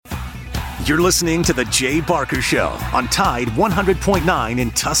You're listening to The Jay Barker Show on Tide 100.9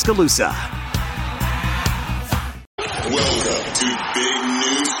 in Tuscaloosa. Welcome to Big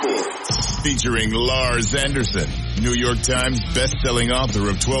News Sports, featuring Lars Anderson, New York Times best-selling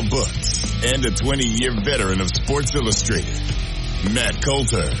author of 12 books and a 20-year veteran of Sports Illustrated. Matt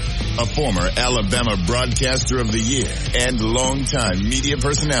Coulter, a former Alabama Broadcaster of the Year and longtime media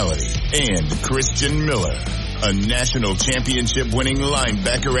personality. And Christian Miller, a national championship-winning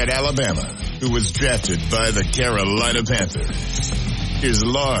linebacker at Alabama who was drafted by the Carolina Panthers. Here's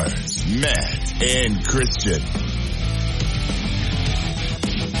Lars, Matt, and Christian.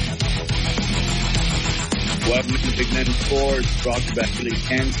 Welcome to Big News Sports, brought to you by Philly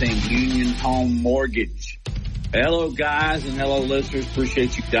Kensing Union Home Mortgage. Hello, guys, and hello, listeners.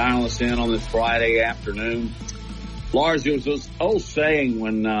 Appreciate you dialing us in on this Friday afternoon. Lars, there was this old saying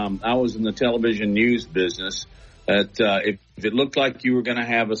when I was in the television news business that if it looked like you were going to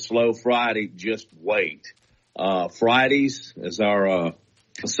have a slow Friday, just wait. Fridays, as our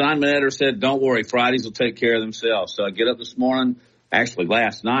assignment editor said, don't worry, Fridays will take care of themselves. So I get up this morning. Actually,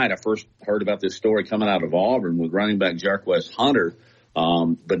 last night, I first heard about this story coming out of Auburn with running back Jarquez Hunter.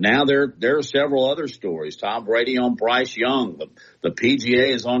 But now there are several other stories. Tom Brady on Bryce Young. The PGA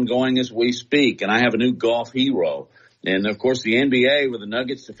is ongoing as we speak, and I have a new golf hero. And, of course, the NBA, where the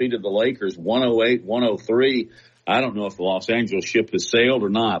Nuggets defeated the Lakers 108-103. I don't know if the Los Angeles ship has sailed or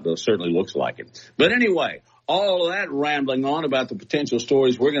not, but it certainly looks like it. But anyway, all of that rambling on about the potential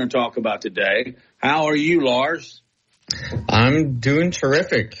stories we're going to talk about today. How are you, Lars? I'm doing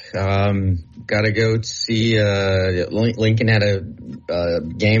terrific. Got to go see Lincoln had a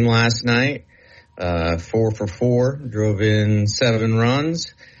game last night. 4 for 4, drove in 7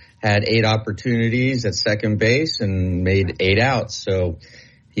 runs, had 8 opportunities at second base, and made 8 outs. So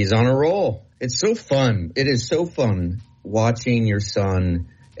he's on a roll. It's so fun. It is so fun watching your son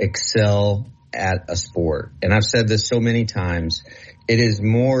excel at a sport. And I've said this so many times. It is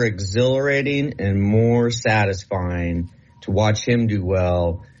more exhilarating and more satisfying to watch him do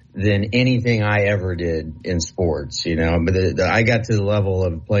well than anything I ever did in sports, you know. But I got to the level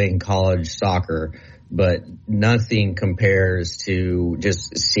of playing college soccer, but nothing compares to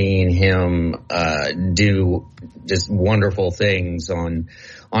just seeing him do just wonderful things on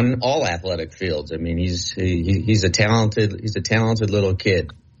all athletic fields. I mean, he's a talented little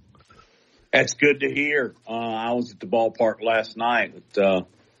kid. That's good to hear. I was at the ballpark last night.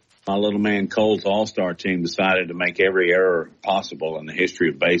 My little man Cole's all-star team decided to make every error possible in the history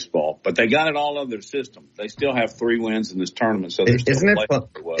of baseball. But they got it all out of their system. They still have 3 wins in this tournament, so they're still playing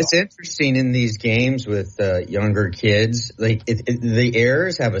well. It's interesting in these games with younger kids. Like the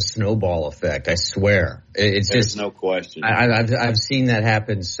errors have a snowball effect, I swear. There's just no question. I've seen that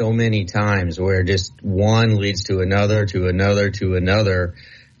happen so many times where just one leads to another, to another, to another.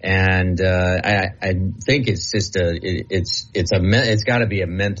 And I think it's just it's got to be a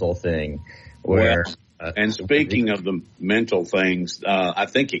mental thing. Where and speaking of the mental things, I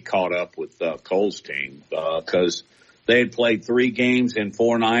think it caught up with Cole's team because they had played 3 games in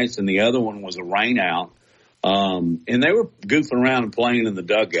 4 nights, and the other one was a rain out. And they were goofing around and playing in the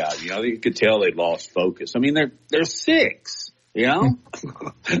dugout. You know, you could tell they'd lost focus. I mean, they're 6. You know,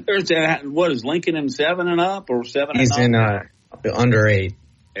 there's what is Lincoln in 7 and up or 7? He's in under 8.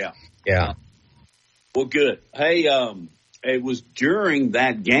 Yeah. Well, good. Hey, it was during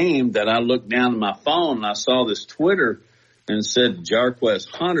that game that I looked down at my phone and I saw this Twitter and said Jarquez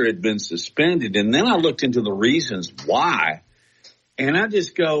Hunter had been suspended. And then I looked into the reasons why. And I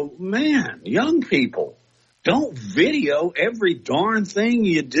just go, man, young people, don't video every darn thing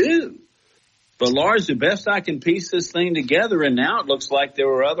you do. But, Lars, the best I can piece this thing together, and now it looks like there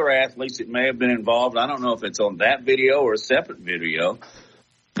were other athletes that may have been involved. I don't know if it's on that video or a separate video.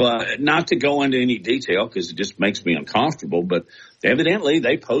 But not to go into any detail because it just makes me uncomfortable. But evidently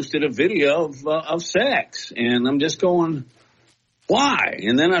they posted a video of sex. And I'm just going, why?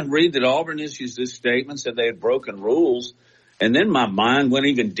 And then I read that Auburn issues this statement, said they had broken rules. And then my mind went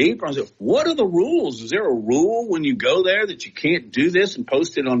even deeper. I said, what are the rules? Is there a rule when you go there that you can't do this and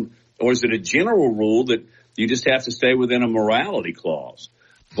post it on? Or is it a general rule that you just have to stay within a morality clause?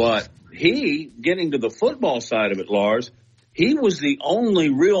 But getting to the football side of it, Lars, he was the only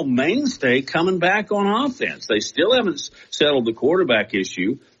real mainstay coming back on offense. They still haven't settled the quarterback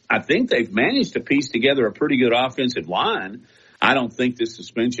issue. I think they've managed to piece together a pretty good offensive line. I don't think this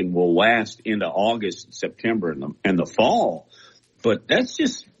suspension will last into August, September, and the fall. But that's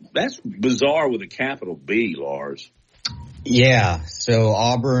bizarre with a capital B, Lars. Yeah. So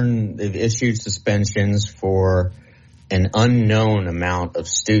Auburn, they've issued suspensions for an unknown amount of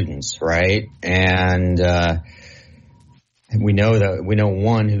students, right? And We know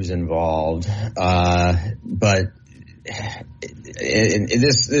one who's involved, but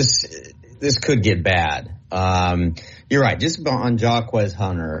this could get bad. You're right. Just on Jarquez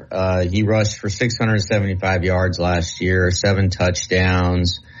Hunter, he rushed for 675 yards last year, 7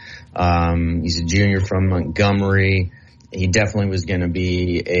 touchdowns. He's a junior from Montgomery. He definitely was going to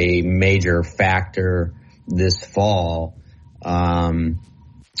be a major factor this fall.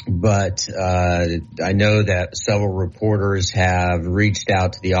 But I know that several reporters have reached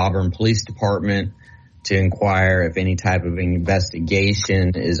out to the Auburn Police Department to inquire if any type of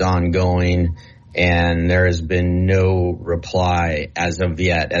investigation is ongoing, and there has been no reply as of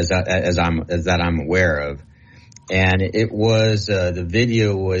yet, as that I'm aware of. And it was the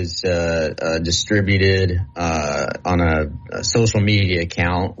video was distributed on a social media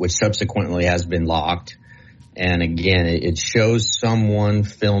account, which subsequently has been locked. And again, it shows someone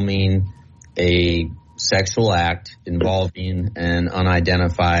filming a sexual act involving an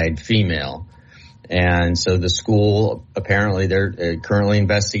unidentified female. And so the school, apparently they're currently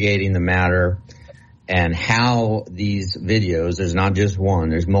investigating the matter, and how these videos, there's not just one,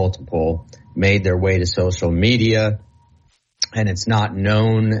 there's multiple, made their way to social media. And it's not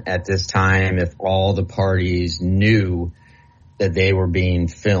known at this time if all the parties knew that they were being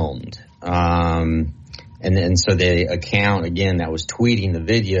filmed. And so the account, again, that was tweeting the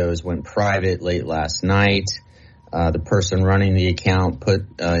videos went private late last night. The person running the account put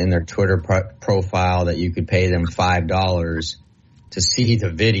in their Twitter profile that you could pay them $5 to see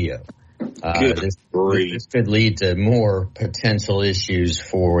the video. This could lead to more potential issues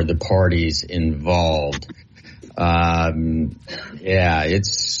for the parties involved.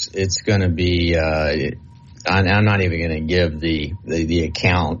 It's going to be, I'm not even going to give the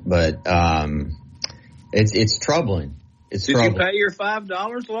account, but it's troubling. Did you pay your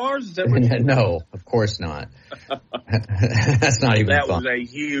 $5, Lars? Is that what No, of course not. That's not even that fun. Was a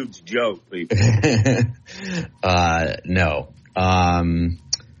huge joke, people. No.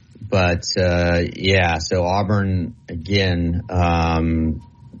 So Auburn, again,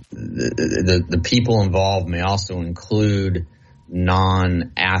 the people involved may also include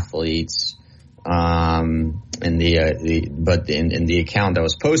non-athletes. And the account that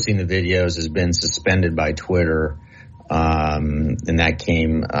was posting the videos has been suspended by Twitter. And that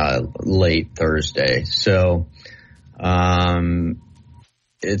came late Thursday. So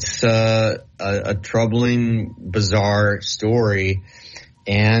it's a troubling, bizarre story,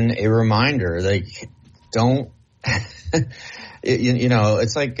 and a reminder, like, don't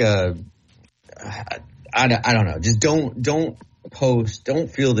it's like I don't know, just don't post,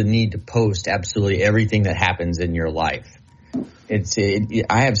 don't feel the need to post absolutely everything that happens in your life.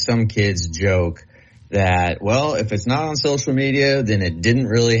 I have some kids joke that, well, if it's not on social media, then it didn't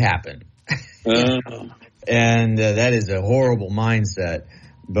really happen. And that is a horrible mindset.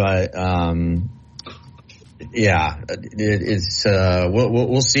 But,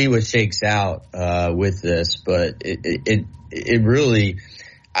 we'll see what shakes out with this. But it really,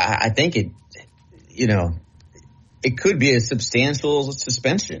 I think it could be a substantial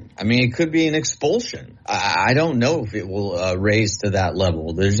suspension. I mean, it could be an expulsion. I don't know if it will raise to that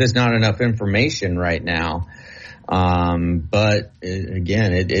level. There's just not enough information right now. But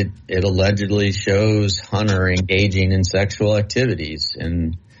it allegedly shows Hunter engaging in sexual activities,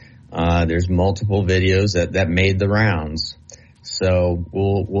 and there's multiple videos that made the rounds. So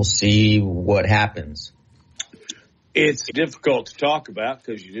we'll see what happens. It's difficult to talk about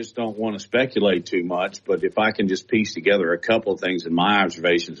because you just don't want to speculate too much. But if I can just piece together a couple of things in my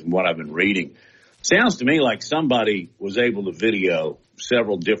observations and what I've been reading, sounds to me like somebody was able to video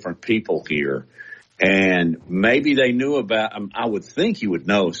several different people here. And maybe they knew about, I would think you would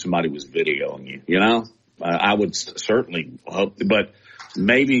know if somebody was videoing you, I would certainly hope, but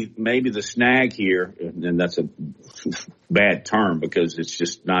maybe the snag here, and that's a bad term because it's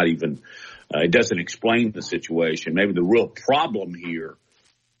just not even, it doesn't explain the situation. Maybe the real problem here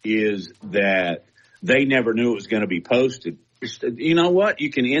is that they never knew it was going to be posted. You know what?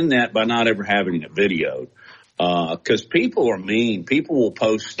 You can end that by not ever having it videoed. Because people are mean. People will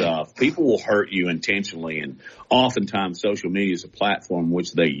post stuff. People will hurt you intentionally. And oftentimes social media is a platform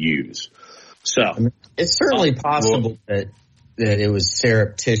which they use. So it's certainly possible that it was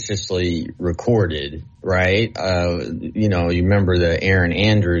surreptitiously recorded, right? You remember the Erin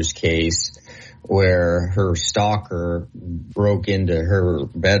Andrews case where her stalker broke into her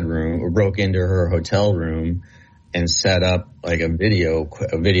bedroom or broke into her hotel room and set up like a video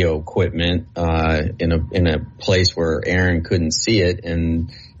equipment in a place where Erin couldn't see it and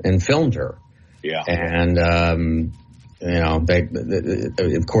filmed her. Yeah. And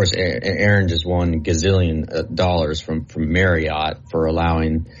of course, Aaron just won $1 gazillion from Marriott for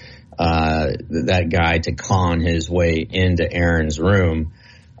allowing that guy to con his way into Aaron's room.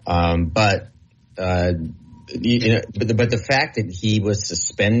 But the fact that he was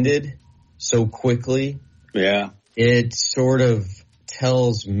suspended so quickly, it sort of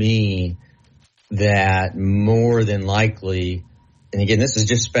tells me that more than likely, and again, this is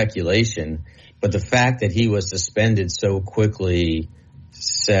just speculation, but the fact that he was suspended so quickly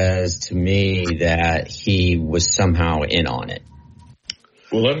says to me that he was somehow in on it.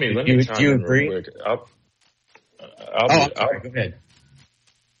 Well, let me do you agree? Real quick. Go ahead.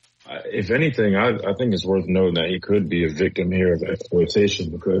 If anything, I think it's worth noting that he could be a victim here of exploitation,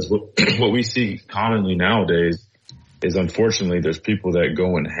 because what we see commonly nowadays is, unfortunately, there's people that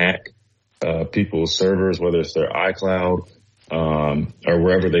go and hack people's servers, whether it's their iCloud or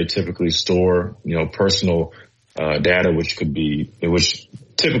wherever they typically store, personal data, which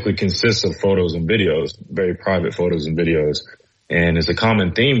typically consists of photos and videos, very private photos and videos. And it's a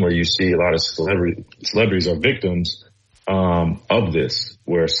common theme where you see a lot of celebrities are victims of this,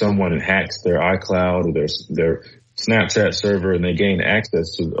 where someone hacks their iCloud or their Snapchat server, and they gain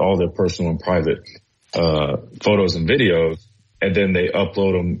access to all their personal and private photos and videos, and then they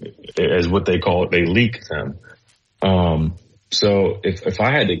upload them as what they call it, they leak them. So if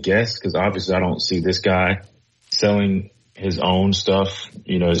I had to guess, because obviously I don't see this guy selling his own stuff,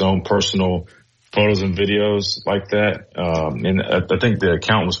 his own personal photos and videos like that. And I think the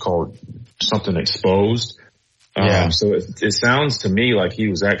account was called something Exposed. So it sounds to me like he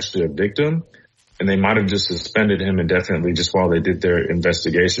was actually a victim, and they might have just suspended him indefinitely just while they did their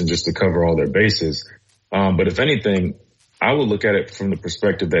investigation, just to cover all their bases. But if anything, I would look at it from the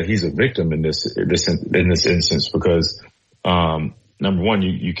perspective that he's a victim in this instance, because number one,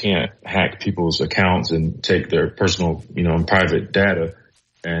 you can't hack people's accounts and take their personal, and private data,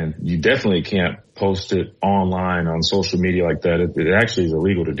 and you definitely can't post it online on social media like that. It actually is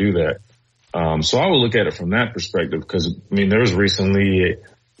illegal to do that. So I would look at it from that perspective, because there was recently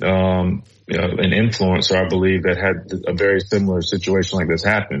an influencer, I believe, that had a very similar situation like this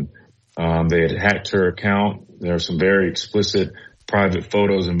happen. They had hacked her account. There were some very explicit private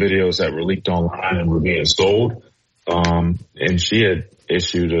photos and videos that were leaked online and were being sold. And she had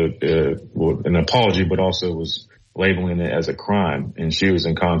issued an apology, but also was labeling it as a crime. And she was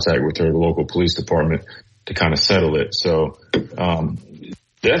in contact with her local police department to kind of settle it. So,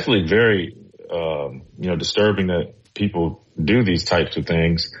 definitely very, disturbing that people do these types of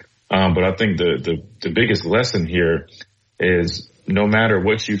things. But I think the biggest lesson here is, no matter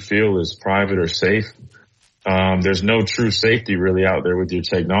what you feel is private or safe, there's no true safety really out there with your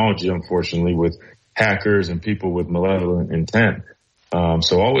technology, unfortunately, with hackers and people with malevolent intent.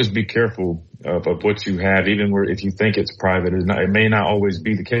 So always be careful of what you have, even if you think it's private. It may not always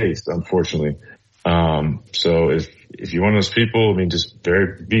be the case, unfortunately. So if you're one of those people, just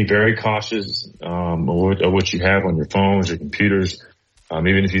be very cautious of what you have on your phones, your computers.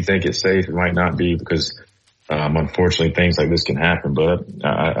 Even if you think it's safe, it might not be, because unfortunately things like this can happen. But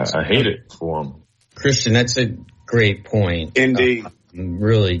I hate it for them. Christian, that's a great point. Indeed.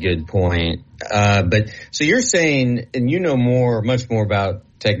 Really good point. But so you're saying, and you know much more about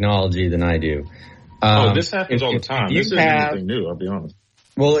technology than I do. This happens all the time. This isn't anything new, I'll be honest.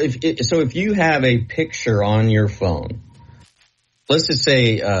 Well, if you have a picture on your phone, let's just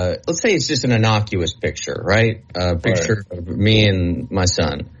say, it's just an innocuous picture, right? A picture of me and my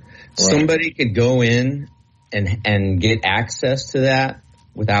son. Right. Somebody could go in and get access to that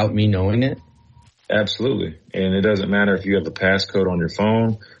without me knowing it. Absolutely. And it doesn't matter if you have a passcode on your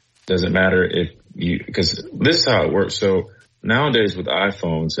phone. Doesn't matter because this is how it works. So nowadays with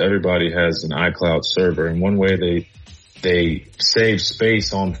iPhones, everybody has an iCloud server, and one way they save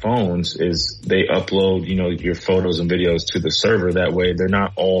space on phones is they upload, your photos and videos to the server. That way they're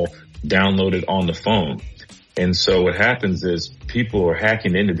not all downloaded on the phone. And so what happens is people are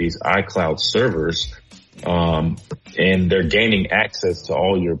hacking into these iCloud servers, and they're gaining access to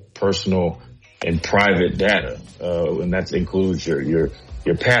all your personal and private data. And that includes your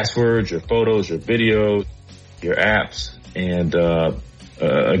passwords, your photos, your videos, your apps. And,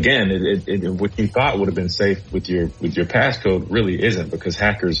 again, what you thought would have been safe with your passcode really isn't, because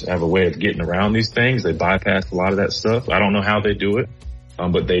hackers have a way of getting around these things. They bypass a lot of that stuff. I don't know how they do it,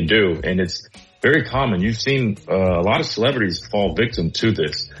 but they do. And it's very common. You've seen a lot of celebrities fall victim to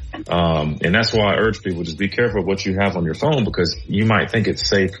this. And that's why I urge people, just be careful of what you have on your phone, because you might think it's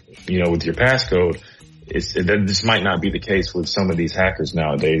safe, with your passcode. This might not be the case with some of these hackers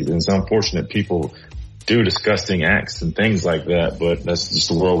nowadays. And it's unfortunate people do disgusting acts and things like that, but that's just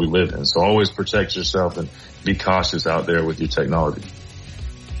the world we live in. So always protect yourself and be cautious out there with your technology.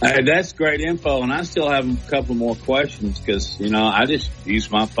 That's great info, and I still have a couple more questions because, I just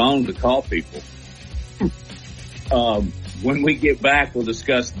use my phone to call people. When we get back, we'll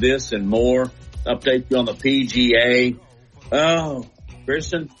discuss this and more. Update you on the PGA. Oh,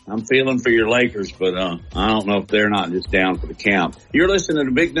 Kristen, I'm feeling for your Lakers, but I don't know if they're not just down for the count. You're listening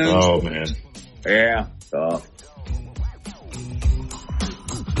to Big Noon. Oh, man. Yeah, tough.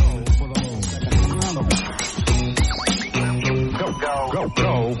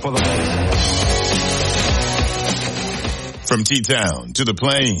 Go for the From T-Town to the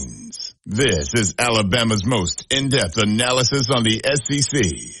Plains, this is Alabama's most in-depth analysis on the SEC.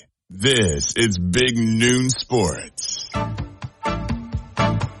 This is Big Noon Sports.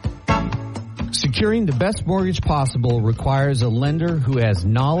 Securing the best mortgage possible requires a lender who has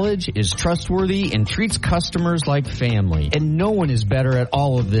knowledge, is trustworthy, and treats customers like family. And no one is better at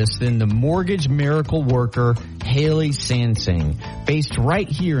all of this than the mortgage miracle worker, Haley Sansing. Based right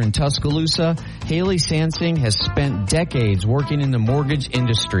here in Tuscaloosa, Haley Sansing has spent decades working in the mortgage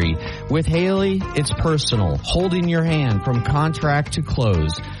industry. With Haley, it's personal, holding your hand from contract to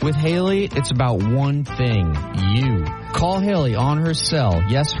close. With Haley, it's about one thing, you. Call Haley on her cell,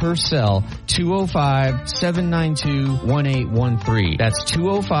 yes, her cell, 205-792-1813. That's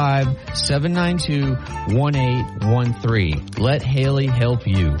 205-792-1813. Let Haley help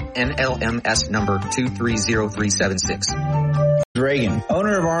you. NLMS number 230376. Reagan,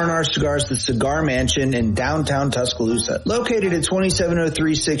 owner of R&R Cigars, the Cigar Mansion in downtown Tuscaloosa, located at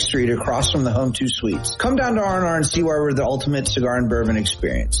 2703 6th Street across from the Home 2 Suites. Come down to R&R and see why we're the ultimate cigar and bourbon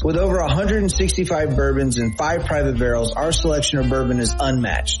experience. With over 165 bourbons and 5 private barrels, our selection of bourbon is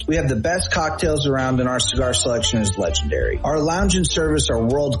unmatched. We have the best cocktails around and our cigar selection is legendary. Our lounge and service are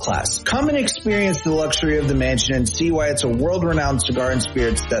world class. Come and experience the luxury of the mansion and see why it's a world-renowned cigar and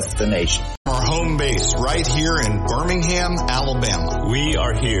spirits destination. Our home base right here in Birmingham, Alabama. We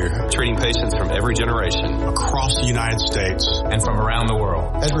are here treating patients from every generation across the United States and from around the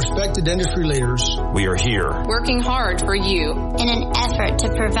world. As respected industry leaders, we are here working hard for you in an effort to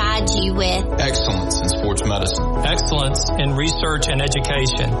provide you with excellence in sports medicine, excellence in research and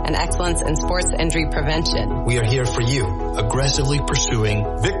education, and excellence in sports injury prevention. We are here for you, aggressively pursuing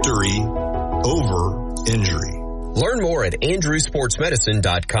victory over injury. Learn more at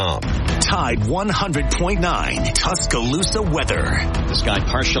andrewsportsmedicine.com. Tide 100.9 Tuscaloosa weather. The sky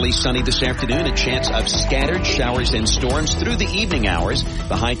partially sunny this afternoon. A chance of scattered showers and storms through the evening hours.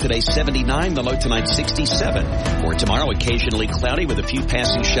 The high today 79, the low tonight 67. For tomorrow, occasionally cloudy with a few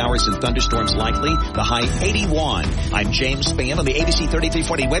passing showers and thunderstorms likely. The high 81. I'm James Spann on the ABC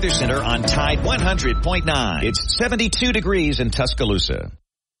 3340 Weather Center on Tide 100.9. It's 72 degrees in Tuscaloosa.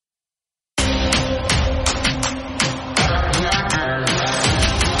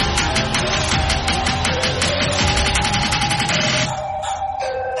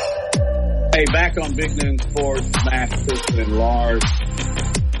 Hey, back on Big Noon Sports, Matt, Kristen, and Lars,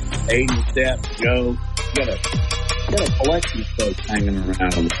 Aiden, Steph, Joe. Got a collection of folks hanging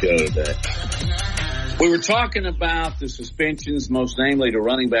around on the show today. We were talking about the suspensions, most namely to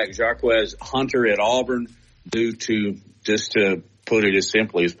running back Jarquez Hunter at Auburn, due to, just to put it as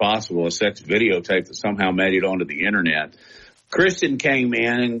simply as possible, a sex videotape that somehow made it onto the internet. Kristen came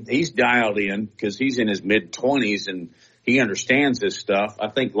in, and he's dialed in because he's in his mid-20s, and he understands this stuff. I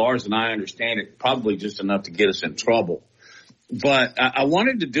think Lars and I understand it probably just enough to get us in trouble. But I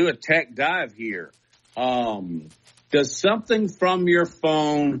wanted to do a tech dive here. Does something from your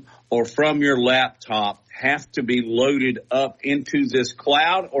phone or from your laptop have to be loaded up into this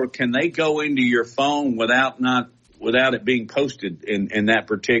cloud, or can they go into your phone without it being posted in that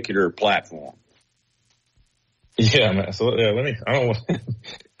particular platform? Yeah, man. So I don't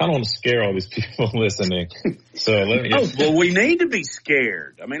want to scare all these people listening. So let me. Well, we need to be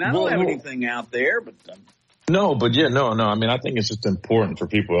scared. I mean, I don't have anything out there, but. No. I mean, I think it's just important for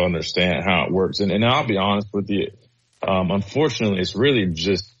people to understand how it works. And I'll be honest with you. Unfortunately, it's really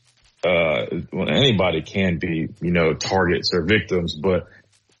just, anybody can be, targets or victims, but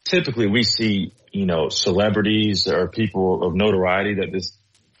typically we see, celebrities or people of notoriety that this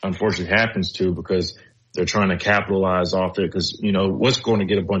unfortunately happens to because they're trying to capitalize off it because, what's going to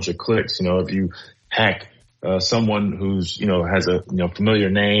get a bunch of clicks? If you hack someone who's, has a familiar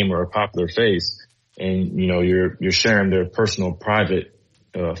name or a popular face and, you're sharing their personal private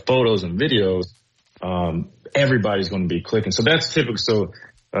photos and videos, everybody's going to be clicking. So that's typical. So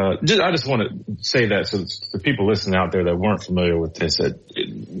I just want to say that so the people listening out there that weren't familiar with this, that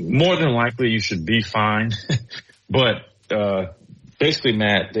more than likely you should be fine. But basically,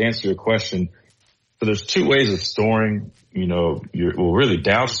 Matt, to answer your question, So there's two ways of storing, really,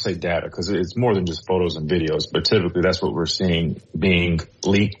 I'll just say data, because it's more than just photos and videos, but typically that's what we're seeing being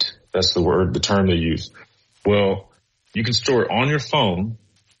leaked. That's the term they use. Well, you can store it on your phone,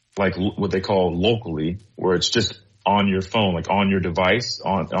 like what they call locally, where it's just on your phone, like on your device,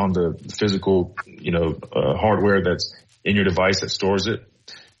 on the physical, hardware that's in your device that stores it.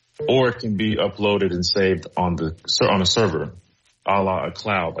 Or it can be uploaded and saved on a server, a la a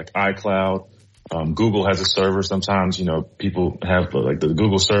cloud, like iCloud. Google has a server. Sometimes, people have like the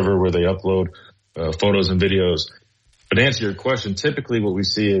Google server where they upload photos and videos. But to answer your question, typically what we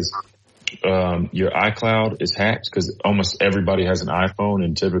see is your iCloud is hacked because almost everybody has an iPhone,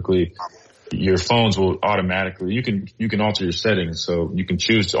 and typically your phones will automatically, you can alter your settings, so you can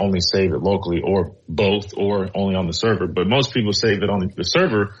choose to only save it locally or both, or only on the server. But most people save it on the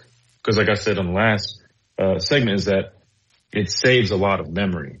server because, like I said on the last segment, is that it saves a lot of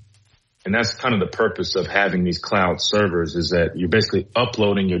memory. And that's kind of the purpose of having these cloud servers, is that you're basically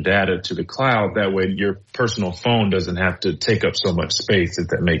uploading your data to the cloud. That way your personal phone doesn't have to take up so much space, if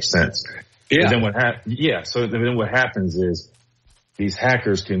that makes sense. Yeah. So then what happens is these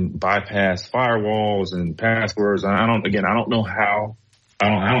hackers can bypass firewalls and passwords. I don't know how. I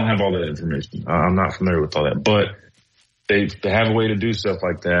don't have all that information. I'm not familiar with all that, but they have a way to do stuff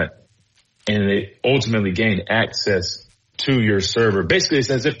like that, and they ultimately gain access to your server. Basically, it's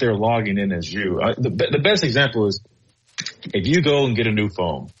as if they're logging in as you. The best example is if you go and get a new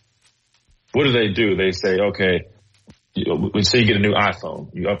phone, what do? They say, okay, let's say you get a new iPhone.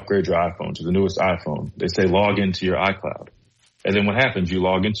 You upgrade your iPhone to the newest iPhone. They say log into your iCloud. And then what happens? You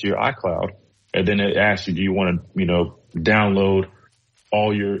log into your iCloud, and then it asks you, do you want to, download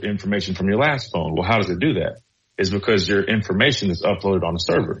all your information from your last phone? Well, how does it do that? It's because your information is uploaded on a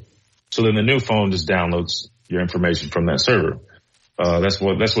server. So then the new phone just downloads your information from that server. That's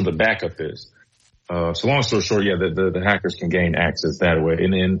what the backup is. So long story short, yeah, the hackers can gain access that way.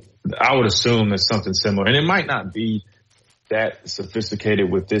 And I would assume that's something similar. And it might not be that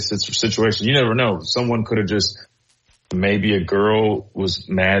sophisticated with this situation. You never know. Someone could have maybe a girl was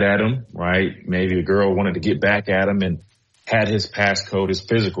mad at him, right? Maybe a girl wanted to get back at him and had his passcode, his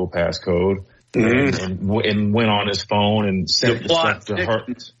physical passcode, and went on his phone and sent the stuff to her.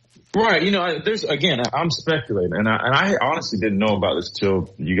 Right. I'm speculating, and I honestly didn't know about this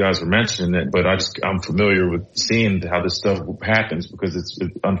till you guys were mentioning it, but I'm familiar with seeing how this stuff happens, because it's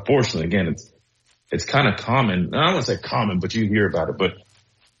unfortunately, again, it's kind of common. I don't want to say common, but you hear about it. But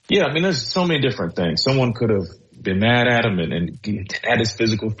yeah, there's so many different things. Someone could have been mad at him and had his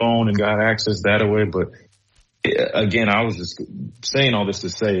physical phone and got access that way. But again, I was just saying all this to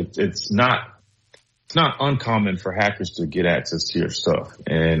say it's not uncommon for hackers to get access to your stuff.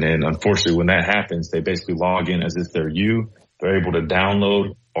 And unfortunately, when that happens, they basically log in as if they're you. They're able to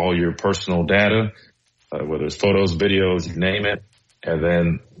download all your personal data, whether it's photos, videos, you name it, and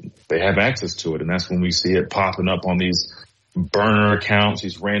then they have access to it. And that's when we see it popping up on these burner accounts,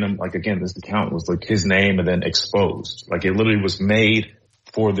 these random, like, again, this account was like his name and then exposed. Like, it literally was made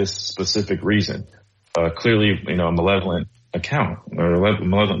for this specific reason. Clearly, a malevolent account or a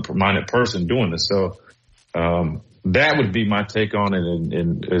malevolent-minded person doing this. So, that would be my take on it.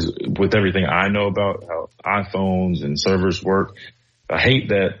 And with everything I know about how iPhones and servers work, I hate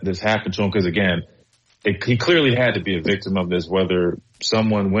that this happened to him, because, again, he clearly had to be a victim of this, whether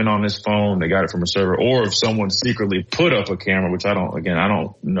someone went on his phone, they got it from a server, or if someone secretly put up a camera, which I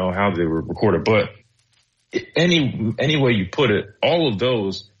don't know how they were recorded. But any way you put it, all of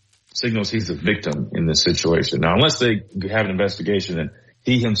those signals he's a victim in this situation. Now, unless they have an investigation and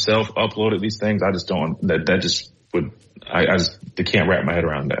he himself uploaded these things, I just don't, I can't wrap my head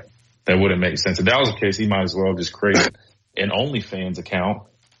around that. That wouldn't make sense. If that was the case, he might as well just create an OnlyFans account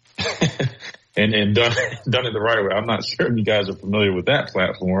and done it the right way. I'm not sure if you guys are familiar with that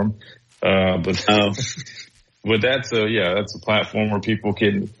platform. But that's a platform where people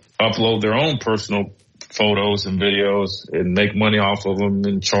can upload their own personal photos and videos and make money off of them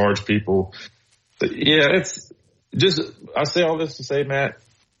and charge people. But yeah, it's just, I say all this to say, Matt,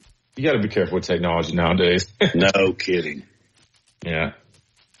 you got to be careful with technology nowadays. No kidding. Yeah.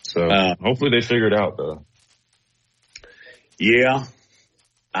 So hopefully they figure it out, though. Yeah.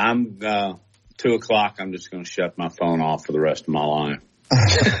 I'm 2:00. I'm just going to shut my phone off for the rest of my life.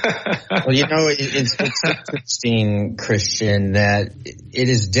 Well, it's interesting, Christian, that it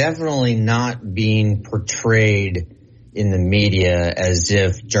is definitely not being portrayed in the media as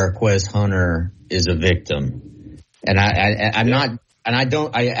if Jarquez Hunter is a victim. And I'm not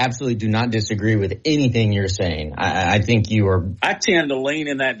I absolutely do not disagree with anything you're saying. I think you are. I tend to lean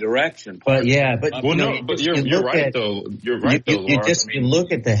in that direction. But you're right though. You're right though. You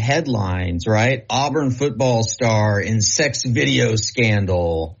look at the headlines, right? Auburn football star in sex video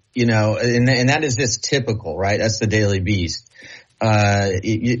scandal, and that is just typical, right? That's the Daily Beast.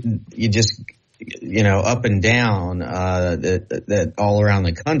 You just, up and down, that all around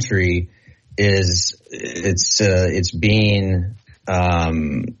the country it's being,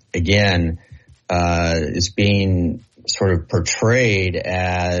 it's being sort of portrayed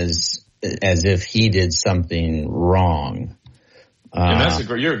as if he did something wrong. And that's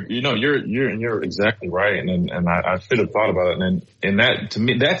you're exactly right. And I should have thought about it. And that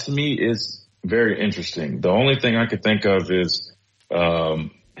to me is very interesting. The only thing I could think of is,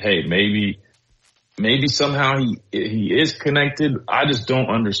 hey, maybe somehow he is connected. I just don't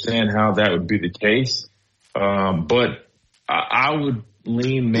understand how that would be the case. But I would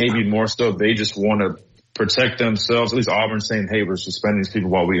lean maybe more so they just want to protect themselves. At least Auburn saying, hey, we're suspending these people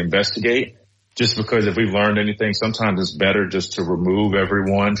while we investigate. Just because if we've learned anything, sometimes it's better just to remove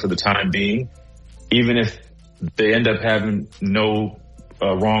everyone for the time being, even if they end up having no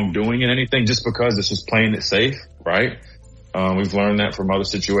wrongdoing in anything, just because it's just playing it safe, right? We've learned that from other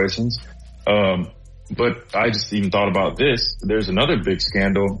situations. But I just even thought about this. There's another big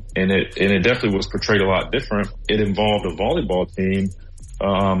scandal, and it definitely was portrayed a lot different. It involved a volleyball team,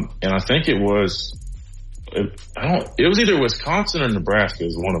 and I think it was either Wisconsin or Nebraska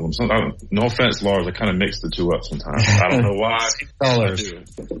is one of them. No offense, Lars, I kind of mix the two up sometimes. I don't know why. Colors.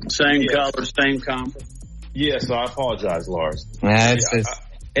 Same colors, same conference. Yeah, so I apologize, Lars.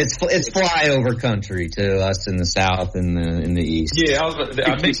 It's flyover country to us in the South and in the East. Yeah,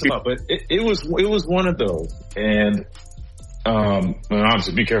 I mixed them up, but it was one of those. And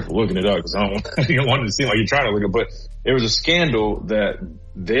obviously be careful looking it up because I don't want it to seem like you're trying to look it. But it was a scandal that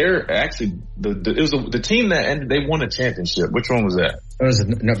they're actually it was the team that ended. They won a championship. Which one was that? It was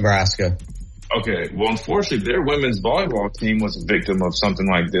Nebraska. Okay, well, unfortunately, their women's volleyball team was a victim of something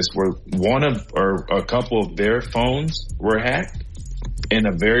like this, where a couple of their phones were hacked. And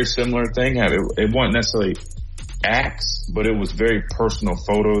a very similar thing happened. It wasn't necessarily acts, but it was very personal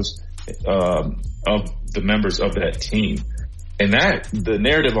photos of the members of that team. And the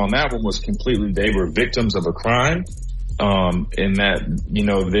narrative on that one was completely, they were victims of a crime, in that,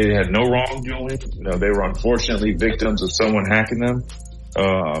 they had no wrongdoing. They were unfortunately victims of someone hacking them.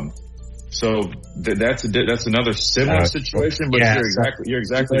 So that's another similar situation, but you're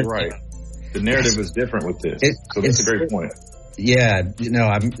exactly right. The narrative is different with this. So that's a great point. Yeah,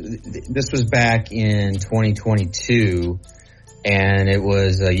 this was back in 2022, and it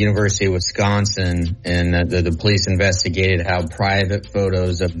was University of Wisconsin, and the police investigated how private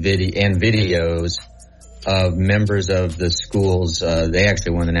photos of videos of members of the schools, they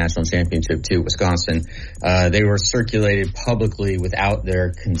actually won the national championship too, Wisconsin, they were circulated publicly without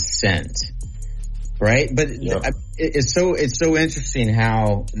their consent. Right? But it's so interesting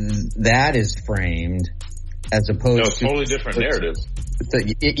how that is framed. As opposed to totally different narratives.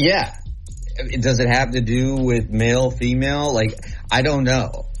 Yeah. Does it have to do with male, female? I don't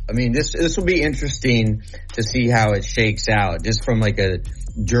know. I mean, this will be interesting to see how it shakes out, just from a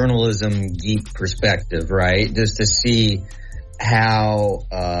journalism geek perspective, right? Just to see how,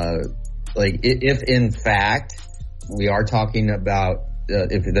 if in fact we are talking about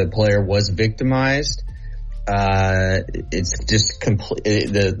if the player was victimized. It's just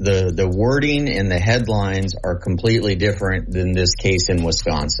the wording and the headlines are completely different than this case in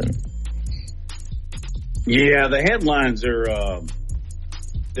Wisconsin. Yeah, the headlines are,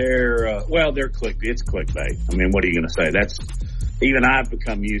 they're clickbait. It's clickbait. I mean, what are you going to say? Even I've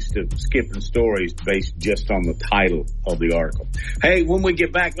become used to skipping stories based just on the title of the article. Hey, when we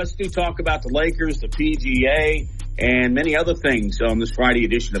get back, let's talk about the Lakers, the PGA, and many other things on this Friday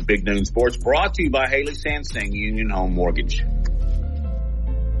edition of Big Noon Sports, brought to you by Haley Sansing Union Home Mortgage.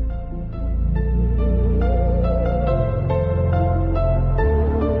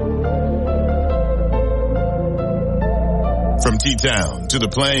 From T-Town to the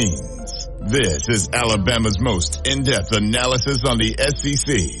Plains, this is Alabama's most in-depth analysis on the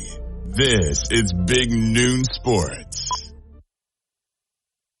SEC. This is Big Noon Sports.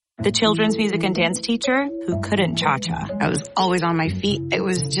 The children's music and dance teacher who couldn't cha-cha. I was always on my feet. It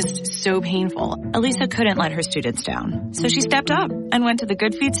was just so painful. Elisa couldn't let her students down, so she stepped up and went to the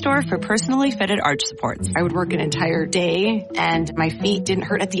Good Feet store for personally fitted arch supports. I would work an entire day, and my feet didn't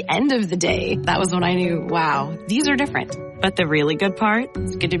hurt at the end of the day. That was when I knew, wow, these are different. But the really good part?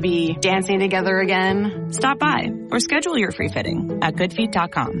 It's good to be dancing together again. Stop by or schedule your free fitting at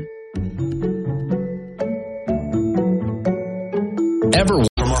goodfeet.com. ever.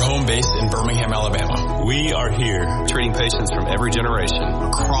 From our home base in Birmingham, Alabama, we are here treating patients from every generation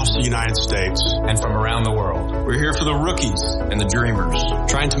across the United States and from around the world. We're here for the rookies and the dreamers,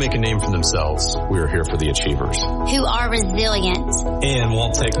 trying to make a name for themselves. We are here for the achievers, who are resilient and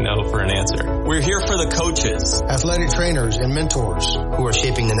won't take no for an answer. We're here for the coaches, athletic trainers, and mentors who are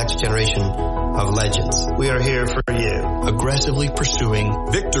shaping the next generation of legends. We are here for you, aggressively pursuing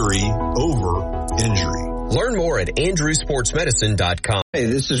victory over injury. Learn more at andrewsportsmedicine.com. Hey,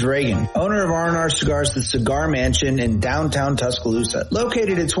 this is Reagan, owner of R&R Cigars, the Cigar Mansion in downtown Tuscaloosa,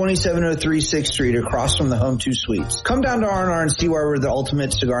 located at 2703 6th Street across from the Home 2 Suites. Come down to R&R and see why we're the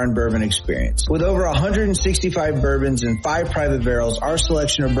ultimate cigar and bourbon experience. With over 165 bourbons and 5 private barrels, our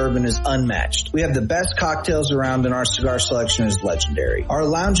selection of bourbon is unmatched. We have the best cocktails around and our cigar selection is legendary. Our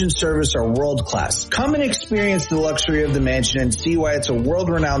lounge and service are world class. Come and experience the luxury of the mansion and see why it's a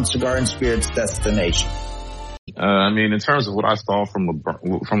world-renowned cigar and spirits destination. In terms of what I saw from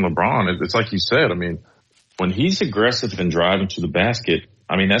LeBron, it's like you said. When he's aggressive and driving to the basket,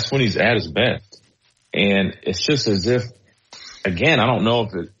 that's when he's at his best. And it's just as if, again, I don't know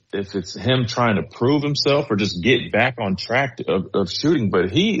if it's him trying to prove himself or just get back on track of shooting. But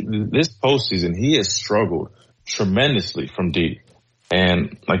this postseason, he has struggled tremendously from deep.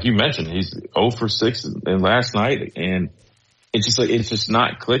 And like you mentioned, he's 0 for 6 in last night, and it's just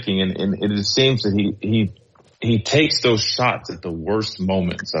not clicking. And it just seems that he takes those shots at the worst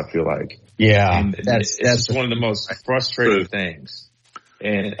moments, I feel like. Yeah. And that's one of the most frustrating things.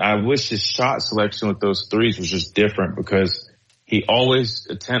 And I wish his shot selection with those threes was just different, because he always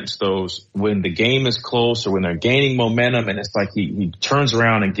attempts those when the game is close or when they're gaining momentum, and it's like he turns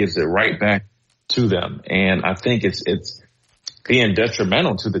around and gives it right back to them. And I think it's being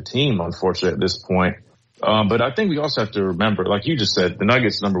detrimental to the team, unfortunately, at this point. But I think we also have to remember, like you just said, the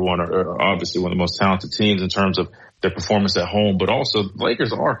Nuggets, number one, are obviously one of the most talented teams in terms of their performance at home, but also the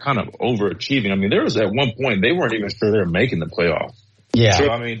Lakers are kind of overachieving. There was at one point they weren't even sure they were making the playoffs. Yeah. So,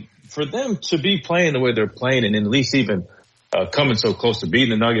 for them to be playing the way they're playing and at least even coming so close to beating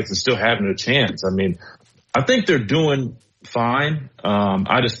the Nuggets and still having a chance, I think they're doing fine.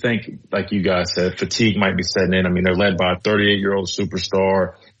 I just think, like you guys said, fatigue might be setting in. They're led by a 38-year-old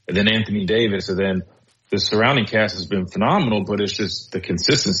superstar, and then Anthony Davis, and then the surrounding cast has been phenomenal, but it's just the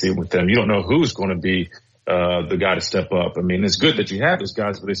consistency with them. You don't know who's going to be the guy to step up. It's good that you have those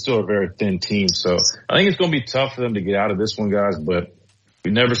guys, but it's still a very thin team. So I think it's going to be tough for them to get out of this one, guys, but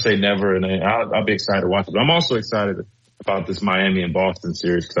we never say never, and I'll be excited to watch it. But I'm also excited about this Miami and Boston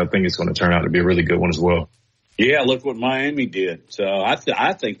series, because I think it's going to turn out to be a really good one as well. Yeah, look what Miami did. So I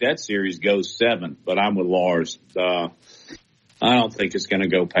think that series goes 7, but I'm with Lars. I don't think it's going to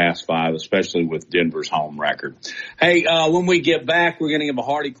go past 5, especially with Denver's home record. Hey, when we get back, we're going to give a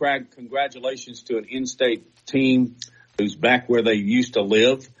hearty congratulations to an in-state team who's back where they used to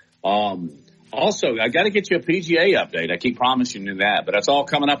live. Also, I got to get you a PGA update. I keep promising you that, but that's all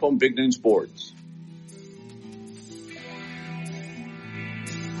coming up on Big Noon Sports.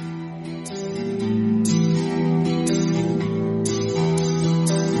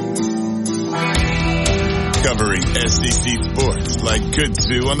 Covering SEC sports like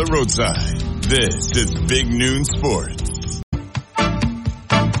kudzu on the roadside. This is Big Noon Sports.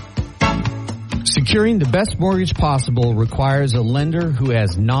 Securing the best mortgage possible requires a lender who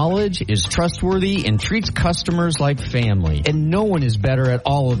has knowledge, is trustworthy, and treats customers like family. And no one is better at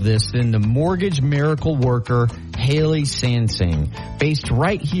all of this than the mortgage miracle worker, Haley Sansing. Based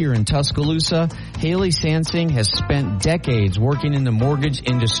right here in Tuscaloosa, Haley Sansing has spent decades working in the mortgage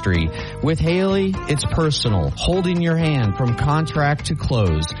industry. With Haley, it's personal, holding your hand from contract to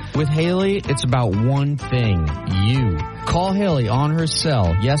close. With Haley, it's about one thing, you. Call Haley on her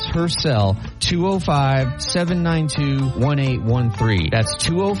cell, yes, her cell, 205-792-1813. That's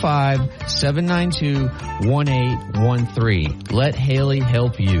 205-792-1813. Let Haley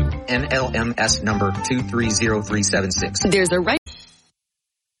help you. NLMS number 230376. There's a right.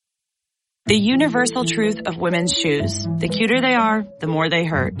 The universal truth of women's shoes. The cuter they are, the more they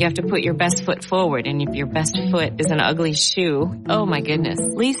hurt. You have to put your best foot forward, and if your best foot is an ugly shoe, oh my goodness.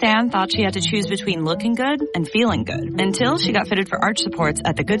 Lisa Ann thought she had to choose between looking good and feeling good until she got fitted for arch supports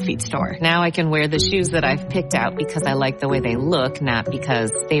at the Good Feet store. Now I can wear the shoes that I've picked out because I like the way they look, not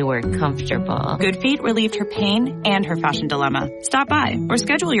because they were comfortable. Good Feet relieved her pain and her fashion dilemma. Stop by or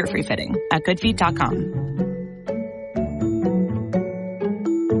schedule your free fitting at goodfeet.com.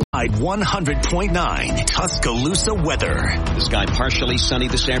 Tide 100.9 Tuscaloosa weather. The sky partially sunny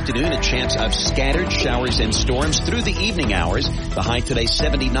this afternoon. A chance of scattered showers and storms through the evening hours. The high today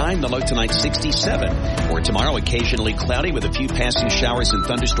 79, the low tonight 67. For tomorrow, occasionally cloudy with a few passing showers and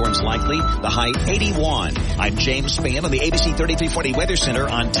thunderstorms likely. The high 81. I'm James Spann on the ABC 3340 Weather Center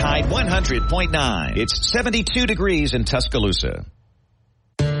on Tide 100.9. It's 72 degrees in Tuscaloosa.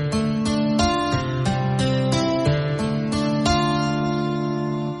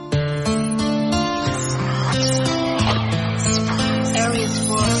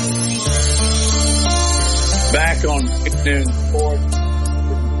 Back on Big Noon Sports,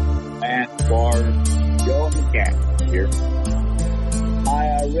 Matt Barr, Joe McCann here.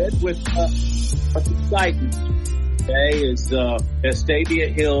 I read with excitement today is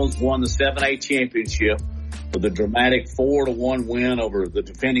Vestavia Hills won the 7A championship with a dramatic 4-1 win over the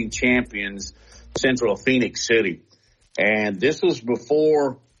defending champions, Central Phoenix City. And this was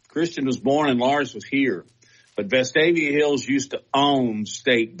before Christian was born and Lars was here. But Vestavia Hills used to own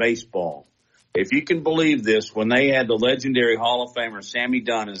state baseball. If you can believe this, when they had the legendary Hall of Famer Sammy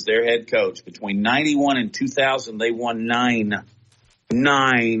Dunn as their head coach, between 91 and 2000, they won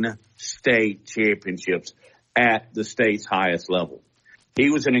nine state championships at the state's highest level. He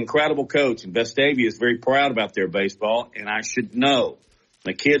was an incredible coach, and Vestavia is very proud about their baseball, and I should know.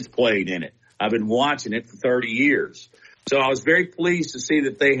 My kids played in it. I've been watching it for 30 years. So I was very pleased to see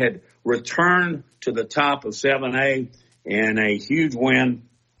that they had returned to the top of 7A in a huge win.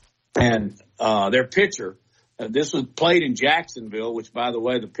 And their pitcher, this was played in Jacksonville, which, by the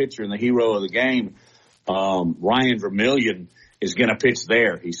way, the pitcher and the hero of the game, Ryan Vermillion, is going to pitch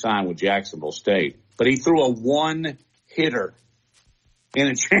there. He signed with Jacksonville State. But he threw a one-hitter in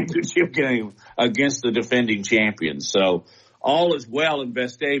a championship game against the defending champions. So all is well in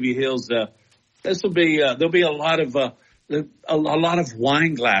Vestavia Hills. This will be there'll be a lot of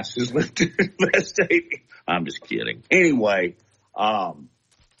wine glasses with Vestavia. I'm just kidding. Anyway,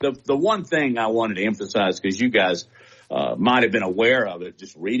 the one thing I wanted to emphasize, because you guys might have been aware of it,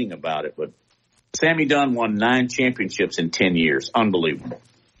 just reading about it, but Sammy Dunn won 9 championships in 10 years. Unbelievable.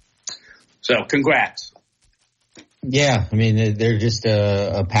 So congrats. Yeah, I mean, they're just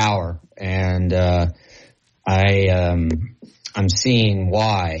a power, and I'm seeing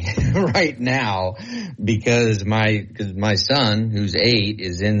why right now, because my son, who's 8,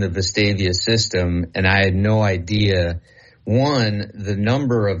 is in the Vestavia system, and I had no idea, one, the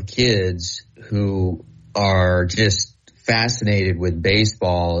number of kids who are just fascinated with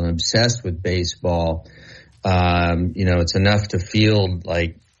baseball and obsessed with baseball. It's enough to field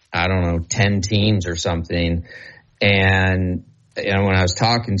 10 teams or something. And when I was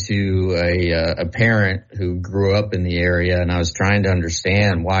talking to a parent who grew up in the area, and I was trying to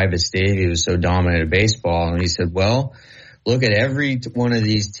understand why Vestavia was so dominant at baseball, and he said, well, look at every one of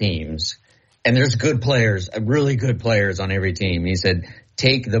these teams, and there's good players, really good players on every team. He said,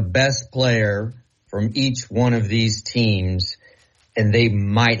 take the best player from each one of these teams, and they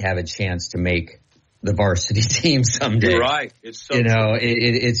might have a chance to make the varsity team someday. You're right. It's so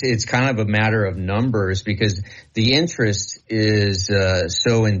it's kind of a matter of numbers, because the interest is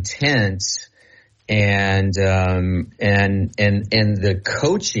so intense, and the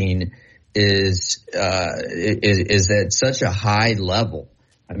coaching is at such a high level.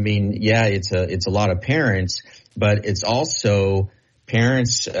 I mean, yeah, it's a lot of parents, but it's also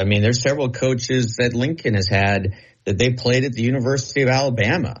parents. I mean, there's several coaches that Lincoln has had that they played at the University of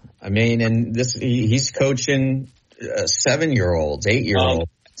Alabama. I mean, and he's coaching 7-year-olds,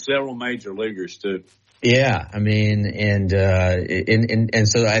 8-year-olds. Several major leaguers too. Yeah, I mean, and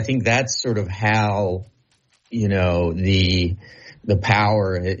so I think that's sort of how, the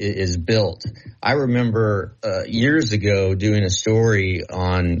power is built. I remember years ago doing a story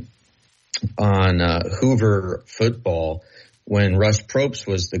on Hoover football when Rush Propst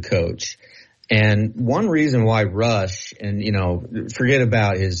was the coach. And one reason why Rush, and, forget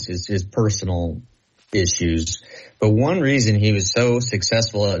about his personal issues, but one reason he was so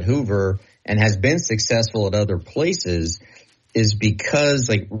successful at Hoover and has been successful at other places is because,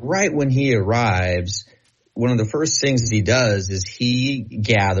 right when he arrives, one of the first things he does is he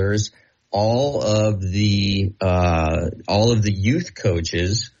gathers all of the youth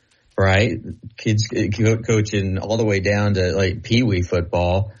coaches, right? Kids coaching all the way down to Pee Wee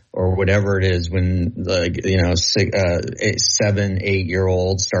football, or whatever it is when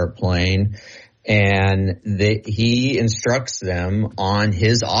 7-8-year-olds start playing, and he instructs them on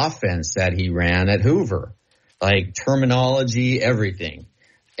his offense that he ran at Hoover, terminology, everything.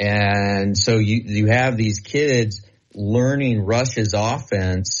 And so you have these kids learning Rush's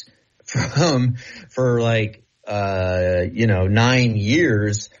offense for 9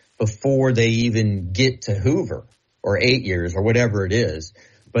 years before they even get to Hoover, or 8 years or whatever it is.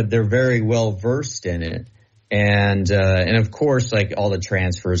 But they're very well versed in it. And of course, like all the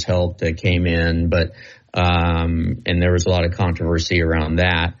transfers helped that came in, but, and there was a lot of controversy around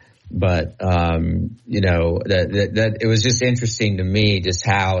that. But, that it was just interesting to me just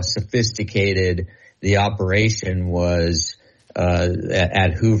how sophisticated the operation was,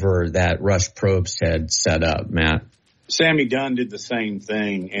 at Hoover that Rush Probst had set up, Matt. Sammy Dunn did the same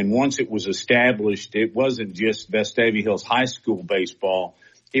thing. And once it was established, it wasn't just Vestavia Hills High School baseball.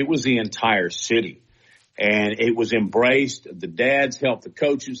 It was the entire city. And it was embraced. The dads helped the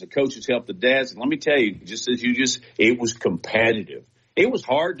coaches helped the dads. And let me tell you, it was competitive. It was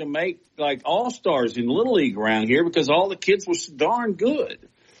hard to make like all-stars in Little League around here because all the kids were so darn good.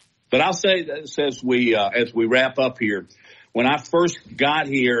 But I'll say this as we wrap up here. When I first got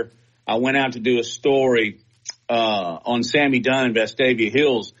here, I went out to do a story on Sammy Dunn in Vestavia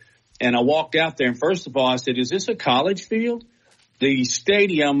Hills. And I walked out there, and first of all, I said, is this a college field? The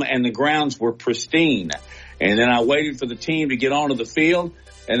stadium and the grounds were pristine. And then I waited for the team to get onto the field,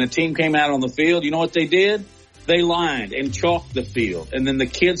 and the team came out on the field. You know what they did? They lined and chalked the field. And then the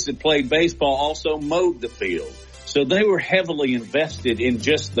kids that played baseball also mowed the field. So they were heavily invested in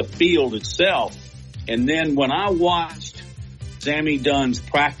just the field itself. And then when I watched Sammy Dunn's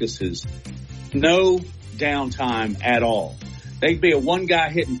practices, no downtime at all. There'd be one guy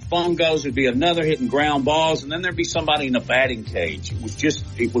hitting fungos, there'd be another hitting ground balls, and then there'd be somebody in a batting cage.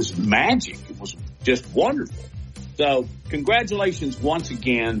 It was magic. It was just wonderful. So congratulations once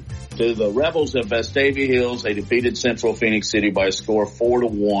again to the Rebels of Vestavia Hills. They defeated Central Phoenix City by a score of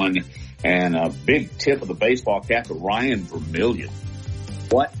 4-1. And a big tip of the baseball cap to Ryan Vermillion.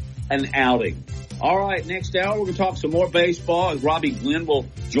 What an outing. All right, next hour we're going to talk some more baseball. Robbie Glenn will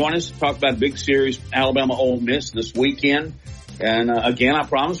join us to talk about a big series, Alabama Ole Miss this weekend. And again, I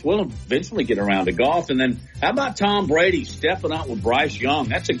promise we'll eventually get around to golf. And then how about Tom Brady stepping up with Bryce Young?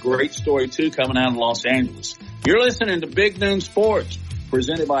 That's a great story, too, coming out of Los Angeles. You're listening to Big Noon Sports,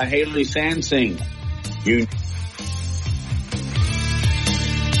 presented by Haley Sansing.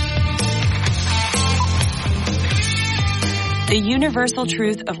 The universal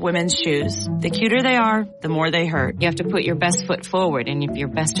truth of women's shoes. The cuter they are, the more they hurt. You have to put your best foot forward, and if your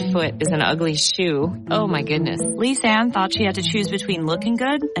best foot is an ugly shoe, oh my goodness. Lisa Ann thought she had to choose between looking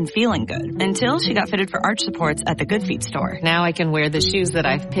good and feeling good until she got fitted for arch supports at the Good Feet store. Now I can wear the shoes that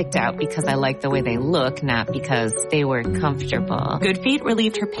I've picked out because I like the way they look, not because they were comfortable. Good Feet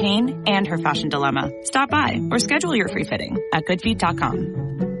relieved her pain and her fashion dilemma. Stop by or schedule your free fitting at goodfeet.com.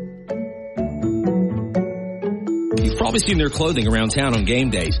 You've probably seen their clothing around town on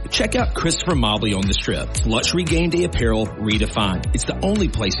game days. But check out Christopher Mobley on the Strip. Luxury game day apparel redefined. It's the only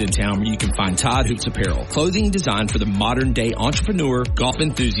place in town where you can find Todd Hoops apparel. Clothing designed for the modern day entrepreneur, golf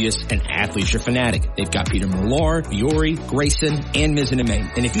enthusiast, and athleisure fanatic. They've got Peter Millar, Fiore, Grayson, and Mizzen & Main.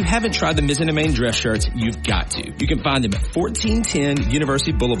 And if you haven't tried the Mizzen & Main dress shirts, you've got to. You can find them at 1410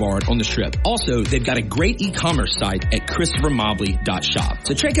 University Boulevard on the Strip. Also, they've got a great e-commerce site at ChristopherMobley.shop.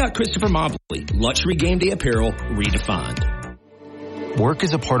 So check out Christopher Mobley. Luxury game day apparel redefined. Work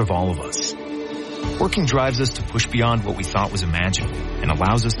is a part of all of us. Working drives us to push beyond what we thought was imaginable and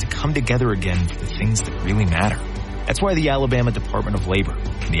allows us to come together again for the things that really matter. That's why the Alabama Department of Labor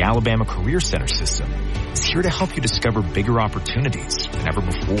and the Alabama Career Center system is here to help you discover bigger opportunities than ever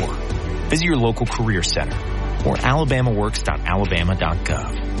before. Visit your local career center or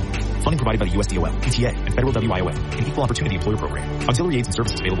alabamaworks.alabama.gov. Funding provided by the USDOL, PTA, and Federal WIOA, an equal opportunity employer program. Auxiliary aids and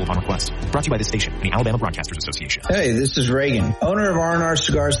services available upon request. Brought to you by this station and the Alabama Broadcasters Association. Hey, this is Reagan, owner of R&R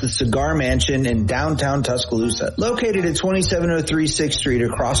Cigars, the Cigar Mansion in downtown Tuscaloosa, located at 2703 6th Street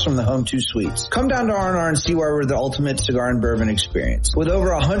across from the Home 2 Suites. Come down to R&R and see why we're the ultimate cigar and bourbon experience. With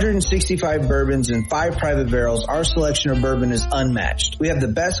over 165 bourbons and 5 private barrels, our selection of bourbon is unmatched. We have the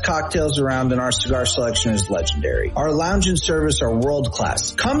best cocktails around and our cigar selection is legendary. Our lounge and service are world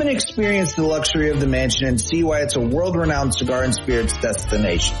class. Come and experience the luxury of the mansion and see why it's a world-renowned cigar and spirits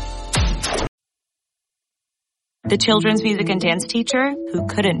destination. The children's music and dance teacher who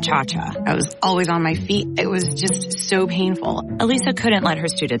couldn't cha-cha. I was always on my feet. It was just so painful. Elisa couldn't let her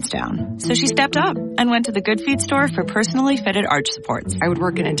students down. So she stepped up and went to the Good Feet store for personally fitted arch supports. I would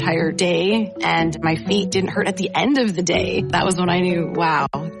work an entire day and my feet didn't hurt at the end of the day. That was when I knew, wow,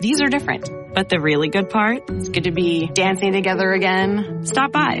 these are different. But the really good part? It's good to be dancing together again.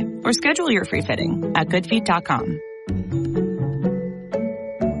 Stop by or schedule your free fitting at goodfeet.com.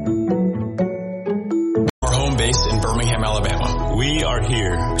 Our home base in Birmingham, Alabama. We are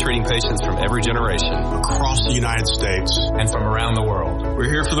here treating patients from every generation across the United States and from around the world. We're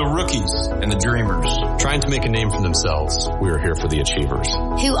here for the rookies and the dreamers. Trying to make a name for themselves. We are here for the achievers.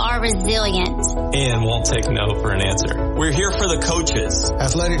 Who are resilient. And won't take no for an answer. We're here for the coaches.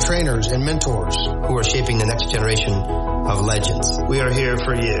 Athletic trainers and mentors who are shaping the next generation of legends. We are here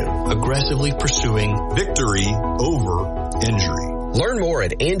for you. Aggressively pursuing victory over injury. Learn more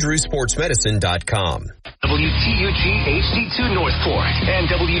at andrewsportsmedicine.com. WTUG HD2 Northport and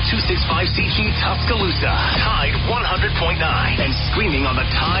W265CG Tuscaloosa. Tide 100.9 and streaming on the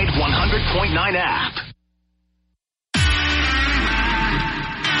Tide 100.9 app.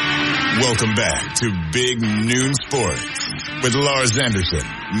 Welcome back to Big Noon Sports with Lars Anderson,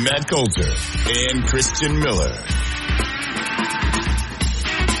 Matt Coulter, and Christian Miller.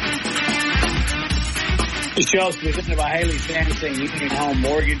 The show's presented by Haley Sansing Union Home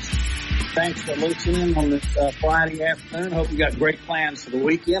Mortgage. Thanks for listening on this Friday afternoon. Hope you got great plans for the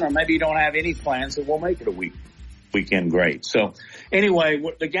weekend, or maybe you don't have any plans, so we'll make it a weekend great. So anyway,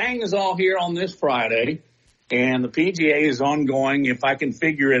 the gang is all here on this Friday, and the PGA is ongoing, if I can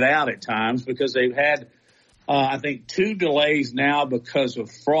figure it out at times, because they've had, I think, 2 delays now because of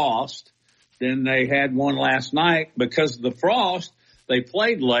frost. Then they had one last night because of the frost. They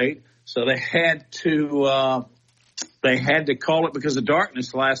played late. So they had to call it because of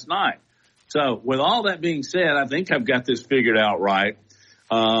darkness last night. So with all that being said, I think I've got this figured out right.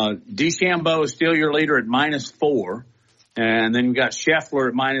 DeChambeau is still your leader at -4. And then you've got Scheffler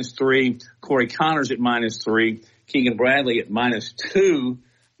at -3, Corey Connors at -3, Keegan Bradley at -2,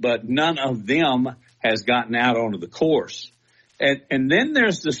 but none of them has gotten out onto the course. And then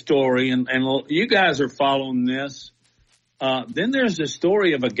there's the story, and you guys are following this. Then there's the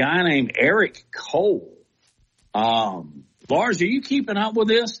story of a guy named Eric Cole. Lars, are you keeping up with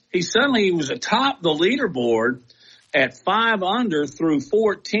this? He was atop the leaderboard at 5 under through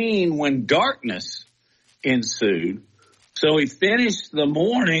 14 when darkness ensued. So he finished the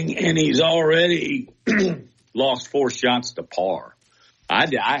morning and he's already lost 4 shots to par. I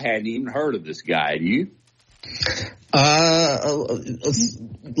hadn't even heard of this guy. Had you? A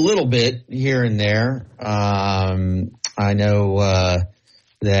little bit here and there. I know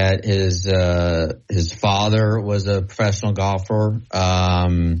that his father was a professional golfer.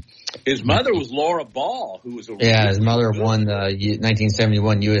 His mother was Laura Ball, who was his mother won the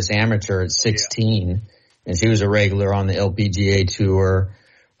 1971 U.S. Amateur at 16, and she was a regular on the LPGA tour.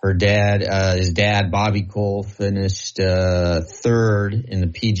 Her dad, his dad, Bobby Cole, finished 3rd in the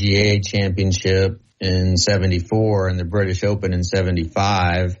PGA Championship in 74 and the British Open in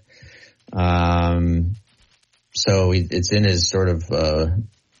 75. So it's in his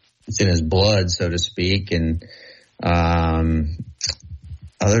it's in his blood, so to speak. And, other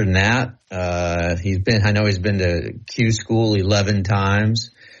than that, he's been to Q School 11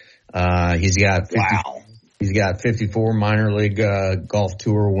 times. He's got 54 minor league, golf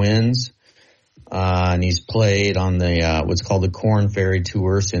tour wins. And he's played on the, what's called the Korn Ferry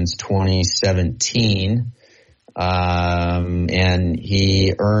Tour since 2017. And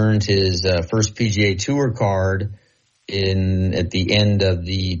he earned his first PGA Tour card at the end of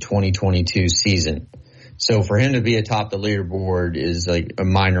the 2022 season. So for him to be atop the leaderboard is like a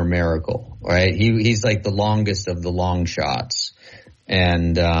minor miracle, right? He's like the longest of the long shots.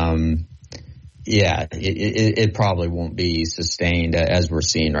 And, it probably won't be sustained as we're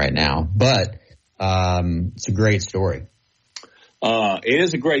seeing right now, but, it's a great story. It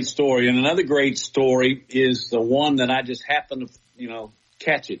is a great story. And another great story is the one that I just happened to,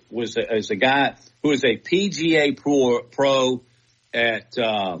 catch it was a guy who is a PGA pro at,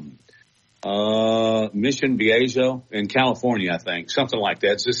 Mission Viejo in California, I think, something like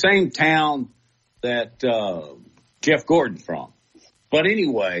that. It's the same town that, Jeff Gordon's from. But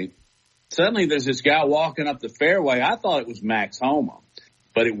anyway, suddenly there's this guy walking up the fairway. I thought it was Max Homa,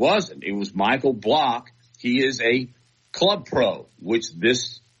 but it wasn't. It was Michael Block. He is a club pro, which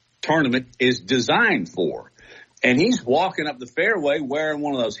this tournament is designed for. And he's walking up the fairway wearing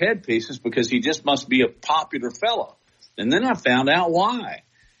one of those headpieces because he just must be a popular fellow. And then I found out why.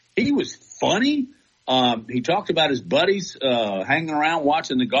 He was funny. He talked about his buddies hanging around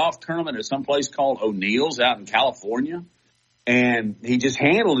watching the golf tournament at some place called O'Neill's out in California. And he just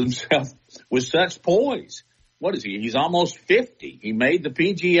handled himself with such poise. What is he? He's almost 50. He made the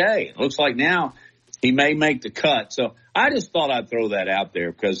PGA. It looks like now he may make the cut. So I just thought I'd throw that out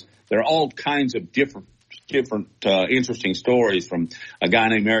there because there are all kinds of different interesting stories from a guy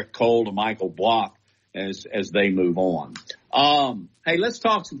named Eric Cole to Michael Block as they move on. Hey, let's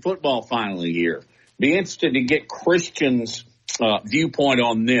talk some football finally here. Be interested to get Christian's viewpoint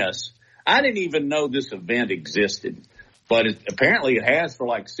on this. I didn't even know this event existed, but apparently it has for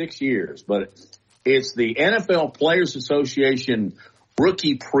like 6 years. But it's the NFL Players Association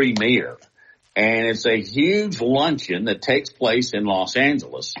Rookie Premiere. And it's a huge luncheon that takes place in Los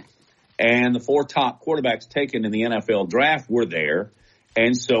Angeles. And the 4 top quarterbacks taken in the NFL draft were there,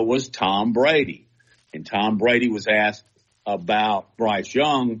 and so was Tom Brady. And Tom Brady was asked about Bryce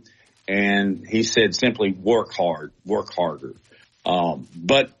Young, and he said simply, work hard, work harder.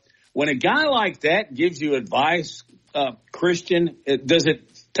 But when a guy like that gives you advice, Christian, does it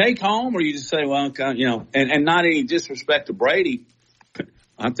take home, or you just say, well, and not any disrespect to Brady,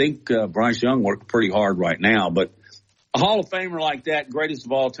 I think Bryce Young worked pretty hard right now, but a Hall of Famer like that, greatest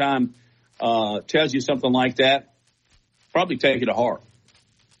of all time, tells you something like that, probably take it to heart.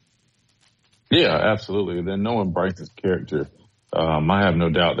 Yeah, absolutely. And then knowing Bryce's character, I have no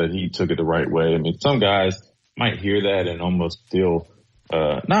doubt that he took it the right way. I mean, some guys might hear that and almost feel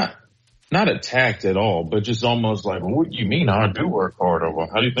not attacked at all, but just almost like, well, what do you mean I do work hard? Or, well,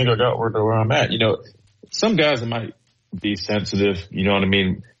 how do you think I got where I'm at? Some guys might be sensitive, you know what I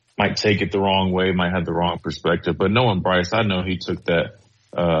mean, might take it the wrong way, might have the wrong perspective. But knowing Bryce, I know he took that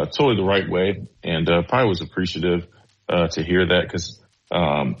totally the right way, and probably was appreciative to hear that, because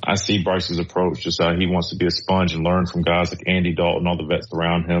I see Bryce's approach, just how he wants to be a sponge and learn from guys like Andy Dalton, all the vets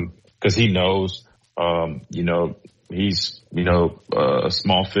around him, because he knows, he's, a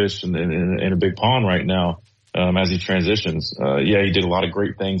small fish in a big pond right now as he transitions. He did a lot of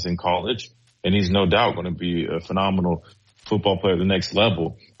great things in college, and he's no doubt going to be a phenomenal football player at the next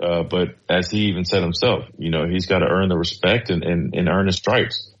level. But as he even said himself, he's got to earn the respect and earn his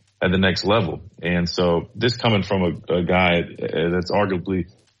stripes at the next level. And so this coming from a guy that's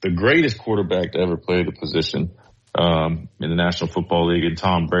arguably the greatest quarterback to ever play the position in the National Football League, and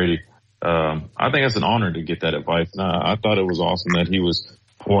Tom Brady, I think it's an honor to get that advice. And I thought it was awesome that he was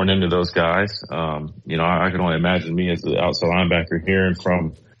pouring into those guys. I can only imagine me as the outside linebacker hearing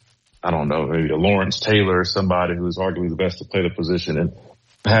from, I don't know, maybe a Lawrence Taylor or somebody who's arguably the best to play the position, and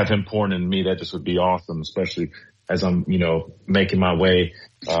have him pouring into me. That just would be awesome, especially as I'm, making my way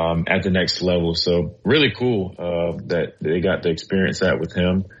at the next level. So really cool that they got to experience that with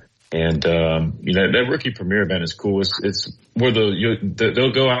him. And, that Rookie Premiere event is cool. It's where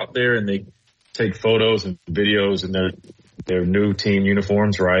they'll go out there and they take photos and videos in their new team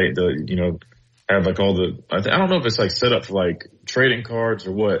uniforms, right? Have like all I don't know if it's like set up for like trading cards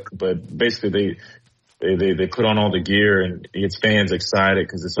or what, but basically they put on all the gear, and it gets fans excited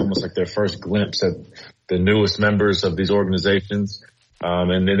because it's almost like their first glimpse at the newest members of these organizations.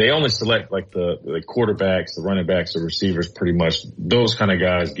 And then they only select like the quarterbacks, the running backs, the receivers, pretty much. Those kind of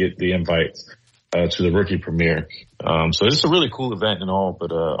guys get the invites to the Rookie Premiere. So it's a really cool event and all,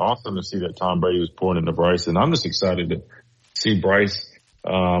 but awesome to see that Tom Brady was pouring into Bryce. And I'm just excited to see Bryce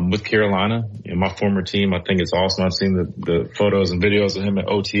with Carolina, my former team. I think it's awesome. I've seen the photos and videos of him at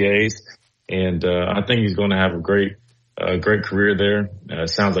OTAs, and I think he's going to have a great career there. It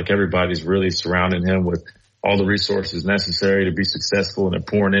sounds like everybody's really surrounding him with all the resources necessary to be successful, and they're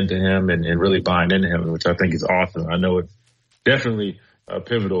pouring into him and really buying into him, which I think is awesome. I know it's definitely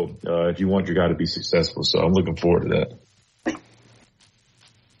pivotal if you want your guy to be successful. So I'm looking forward to that.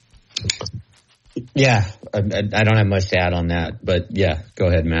 Yeah, I don't have much to add on that, but yeah, go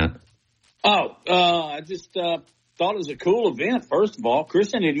ahead, Matt. I just thought it was a cool event, first of all.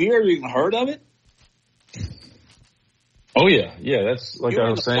 Christian, had you ever even heard of it? Oh, yeah. Yeah, that's like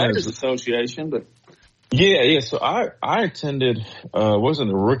I was saying. Players Association, but... Yeah. So I attended, wasn't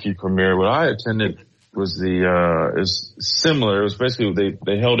the Rookie Premiere, but I attended was is similar. It was basically,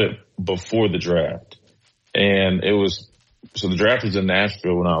 they held it before the draft. And so the draft was in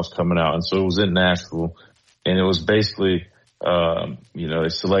Nashville when I was coming out. And so it was in Nashville. And it was basically, they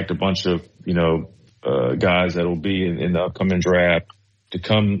select a bunch of, guys that will be in the upcoming draft to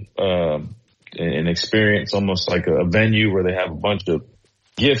come, and experience almost like a venue where they have a bunch of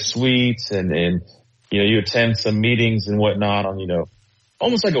gift suites and you attend some meetings and whatnot on,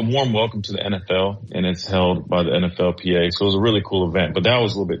 almost like a warm welcome to the NFL, and it's held by the NFLPA. So it was a really cool event, but that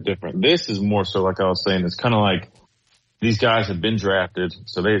was a little bit different. This is more so, like I was saying, it's kind of like these guys have been drafted,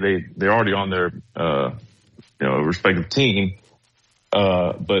 so they're already on their, respective team.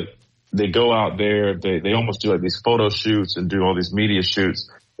 But they go out there, they almost do like these photo shoots and do all these media shoots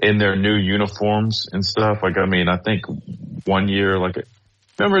in their new uniforms and stuff. Like, I think one year,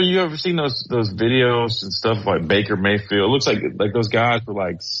 remember you ever seen those videos and stuff like Baker Mayfield? It looks like those guys were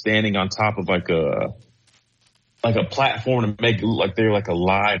like standing on top of like a platform to make it look like they're like a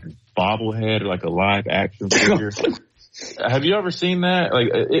live bobblehead or like a live action figure. Have you ever seen that?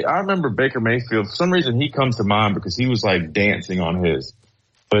 I remember Baker Mayfield. For some reason, he comes to mind because he was like dancing on his.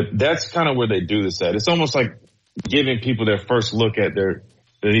 But that's kind of where they do this at. It's almost like giving people their first look at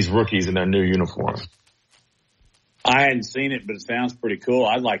these rookies in their new uniforms. I hadn't seen it, but it sounds pretty cool.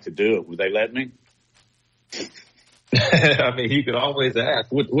 I'd like to do it. Would they let me? I mean, you could always ask.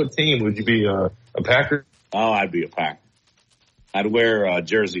 What team would you be? A Packer? Oh, I'd be a Packer. I'd wear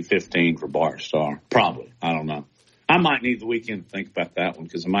jersey 15 for Bart Starr. Probably. I don't know. I might need the weekend to think about that one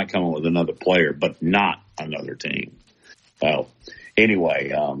because I might come up with another player, but not another team. So,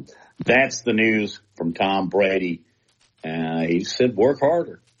 anyway, that's the news from Tom Brady. He said work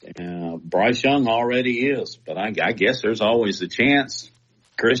harder. Bryce Young already is, but I guess there's always a chance,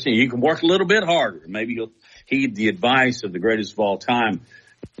 Christian, you can work a little bit harder. Maybe you'll heed the advice of the greatest of all time,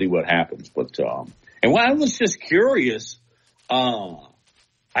 see what happens. But and I was just curious,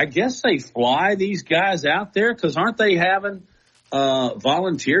 I guess they fly these guys out there because aren't they having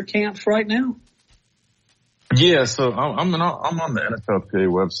volunteer camps right now? Yeah, so I'm on the NFLPA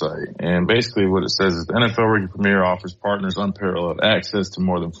website, and basically what it says is the NFL Rookie Premier offers partners unparalleled access to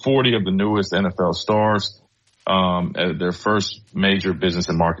more than 40 of the newest NFL stars at their first major business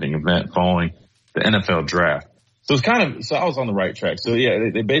and marketing event following the NFL draft. So it's I was on the right track. So yeah,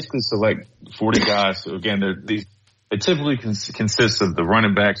 they basically select 40 guys. So again, they typically consist of the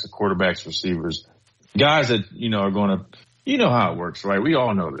running backs, the quarterbacks, receivers, guys that, are going to, how it works, right? We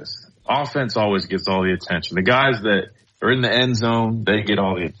all know this. Offense always gets all the attention. The guys that are in the end zone, they get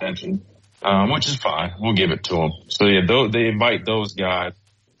all the attention, which is fine. We'll give it to them. So yeah, they invite those guys,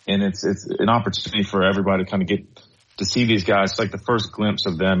 and it's an opportunity for everybody to kind of get to see these guys. It's like the first glimpse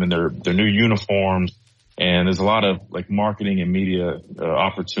of them in their new uniforms, and there's a lot of like marketing and media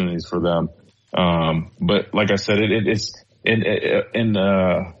opportunities for them. But like I said, it's an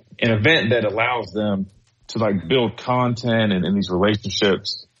event that allows them to like build content and these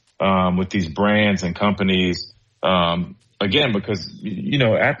relationships with these brands and companies. Again, because, you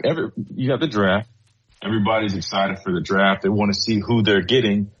got the draft. Everybody's excited for the draft. They want to see who they're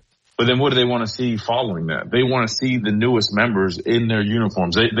getting. But then what do they want to see following that? They want to see the newest members in their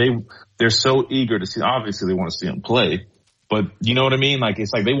uniforms. They're so eager to see. Obviously, they want to see them play. But you know what I mean? Like,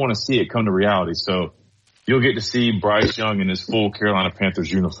 it's like they want to see it come to reality. So you'll get to see Bryce Young in his full Carolina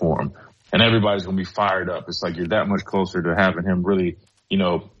Panthers uniform. And everybody's going to be fired up. It's like you're that much closer to having him really,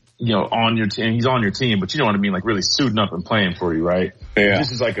 on your team. He's on your team, but you know what I mean? Like really suiting up and playing for you, right? Yeah.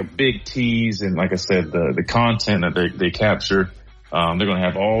 This is like a big tease. And like I said, the content that they capture, they're going to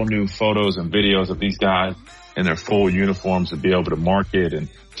have all new photos and videos of these guys in their full uniforms to be able to market and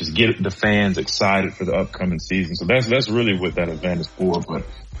just get the fans excited for the upcoming season. So that's really what that event is for. But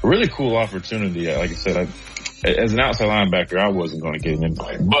a really cool opportunity. Like I said, as an outside linebacker, I wasn't going to get an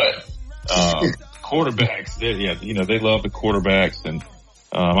invite, but quarterbacks, they love the quarterbacks. And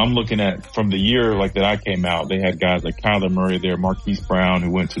I'm looking at from the year like that I came out, they had guys like Kyler Murray there, Marquise Brown, who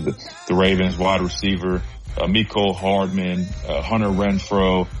went to the Ravens, wide receiver, Mecole Hardman, Hunter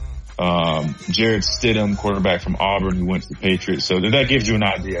Renfrow, Jared Stidham, quarterback from Auburn, who went to the Patriots. So that gives you an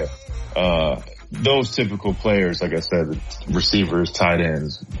idea. Those typical players, like I said, receivers, tight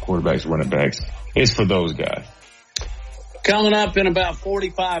ends, quarterbacks, running backs, it's for those guys. Coming up in about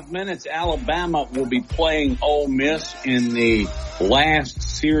 45 minutes, Alabama will be playing Ole Miss in the last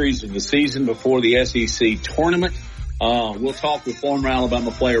series of the season before the SEC tournament. We'll talk with former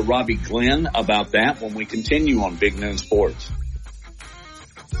Alabama player Robbie Glenn about that when we continue on Big Noon Sports.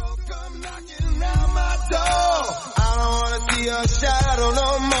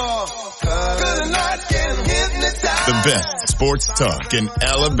 The best sports talk in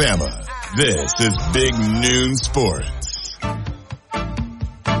Alabama. This is Big Noon Sports.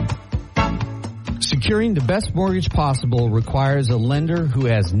 Securing the best mortgage possible requires a lender who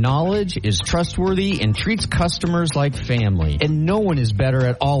has knowledge, is trustworthy, and treats customers like family. And no one is better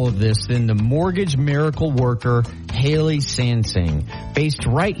at all of this than the mortgage miracle worker, Haley Sansing. Based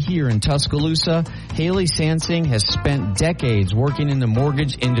right here in Tuscaloosa, Haley Sansing has spent decades working in the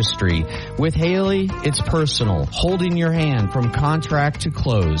mortgage industry. With Haley, it's personal, holding your hand from contract to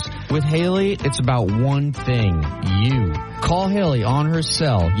close. With Haley, it's about one thing, you. Call Haley on her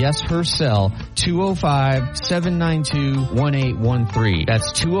cell, yes, her cell, 205-792-1813.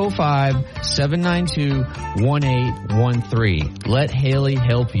 That's 205-792-1813. Let Haley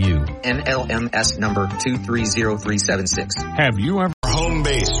help you. NLMS number 230376. Have you ever home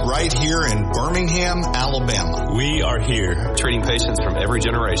base right here in Birmingham, Alabama? We are here treating patients from every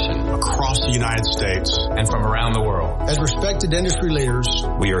generation Across the United States and from around the world. As respected industry leaders,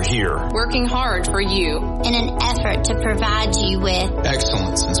 we are here working hard for you in an effort to provide you with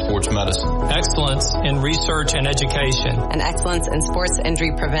excellence in sports medicine, excellence in research and education, and excellence in sports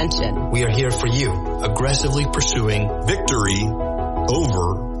injury prevention. We are here for you, aggressively pursuing victory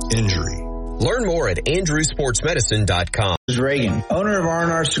over injury. Learn more at andrewsportsmedicine.com. Reagan, owner of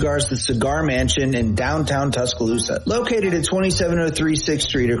R&R Cigars, the Cigar Mansion in downtown Tuscaloosa, located at 2703 6th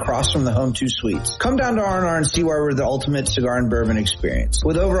Street across from the Home 2 Suites. Come down to R&R and see why we're the ultimate cigar and bourbon experience.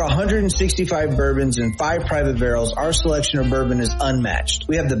 With over 165 bourbons and 5 private barrels, our selection of bourbon is unmatched.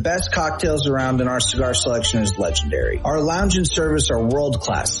 We have the best cocktails around and our cigar selection is legendary. Our lounge and service are world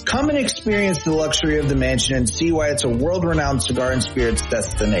class. Come and experience the luxury of the mansion and see why it's a world-renowned cigar and spirits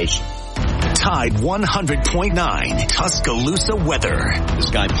destination. Tide 100.9 Tuscaloosa weather. The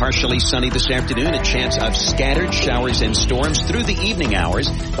sky partially sunny this afternoon. A chance of scattered showers and storms through the evening hours.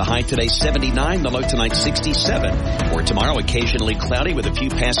 The high today 79, the low tonight 67. For tomorrow, occasionally cloudy with a few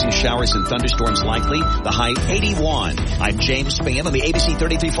passing showers and thunderstorms likely. The high 81. I'm James Spann on the ABC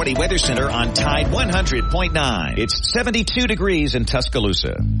 3340 Weather Center on Tide 100.9. It's 72 degrees in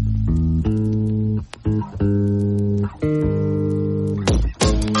Tuscaloosa.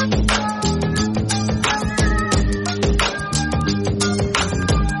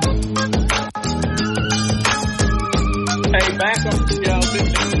 Back on the show,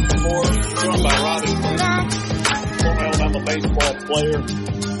 15 Sports, joined by Robbie, former Alabama baseball player,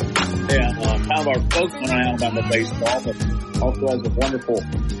 and kind of our spokesman on Alabama baseball, but also has a wonderful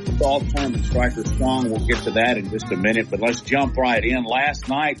thought term and striker strong. We'll get to that in just a minute, but let's jump right in. Last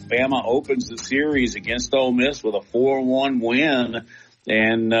night, Bama opens the series against Ole Miss with a 4-1 win,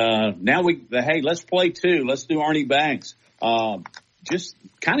 and now let's play two. Let's do Arnie Banks. Just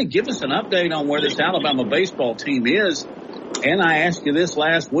kind of give us an update on where this Alabama baseball team is. And I asked you this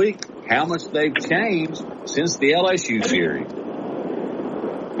last week, how much they've changed since the LSU series.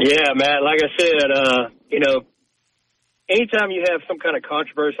 Yeah, Matt, like I said, anytime you have some kind of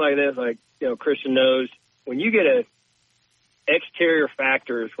controversy like this, Christian knows, when you get exterior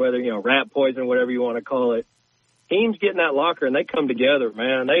factors, whether, rat poison, whatever you want to call it, teams get in that locker and they come together,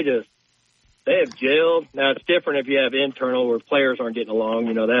 man. They have gelled. Now, it's different if you have internal where players aren't getting along.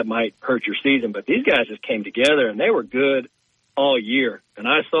 That might hurt your season. But these guys just came together, and they were good all year. And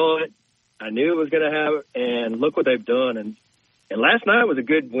I saw it. I knew it was going to happen. And look what they've done. And last night was a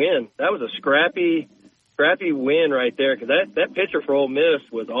good win. That was a scrappy win right there because that pitcher for Ole Miss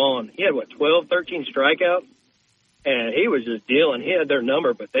was on. He had, 12, 13 strikeouts? And he was just dealing. He had their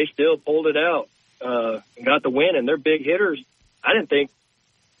number, but they still pulled it out and got the win. And they're big hitters. I didn't think,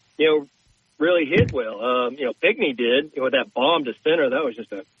 really hit well. Pigney did with that bomb to center. That was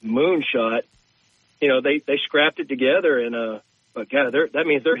just a moonshot. They scrapped it together, and but God, that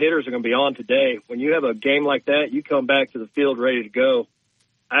means their hitters are going to be on today. When you have a game like that, you come back to the field ready to go.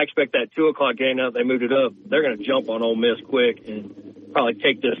 I expect that 2:00 game now that they moved it up, they're going to jump on Ole Miss quick and probably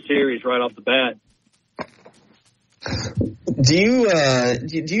take this series right off the bat. Do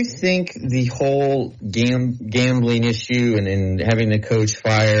you think the whole gambling issue and having the coach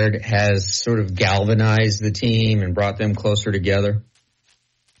fired has sort of galvanized the team and brought them closer together?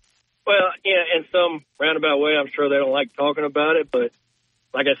 Well, yeah, in some roundabout way, I'm sure they don't like talking about it, but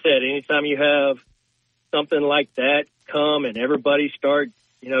like I said, anytime you have something like that come and everybody start,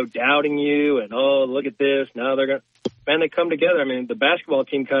 doubting you and, oh, look at this, now they're going to, man, they come together. I mean, the basketball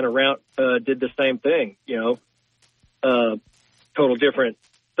team kind of did the same thing, total different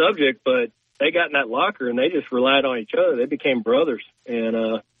subject, but they got in that locker and they just relied on each other. They became brothers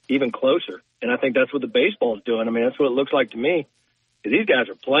and even closer. And I think that's what the baseball's doing. I mean, that's what it looks like to me. These guys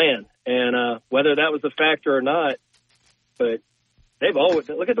are playing. And whether that was a factor or not, but they've always,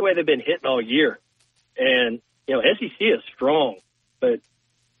 look at the way they've been hitting all year. And, SEC is strong,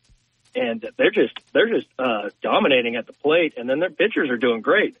 and they're just dominating at the plate. And then their pitchers are doing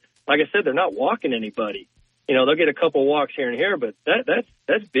great. Like I said, they're not walking anybody. They'll get a couple walks here and here, but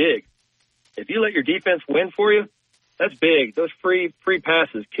that's big. If you let your defense win for you, that's big. Those free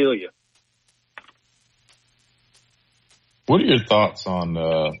passes kill you. What are your thoughts on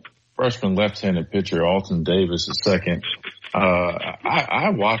freshman left-handed pitcher Alton Davis II? I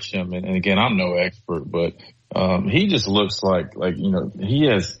watch him, and again, I'm no expert, but he just looks like he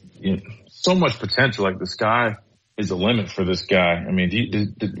has so much potential. Like the sky is the limit for this guy. I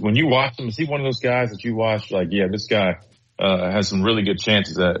mean, when you watch him, is he one of those guys that you watch this guy has some really good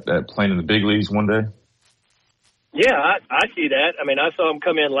chances at playing in the big leagues one day? Yeah, I see that. I mean, I saw him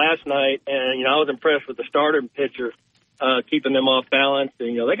come in last night, and I was impressed with the starter pitcher keeping them off balance.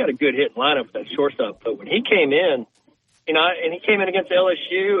 And they got a good hitting lineup with that shortstop. But when he came in, and he came in against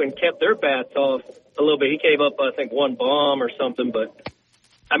LSU and kept their bats off a little bit. He gave up, I think, one bomb or something. But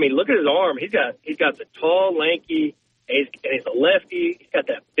I mean, look at his arm. He's got the tall, lanky, and he's a lefty. He's got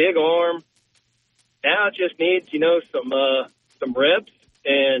that big arm. Now it just needs, some reps,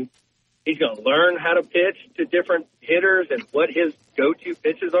 and he's going to learn how to pitch to different hitters and what his go-to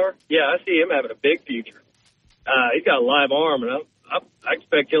pitches are. Yeah, I see him having a big future. He's got a live arm, and I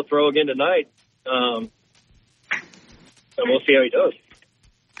expect he'll throw again tonight. And we'll see how he does.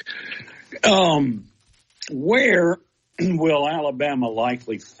 Where will Alabama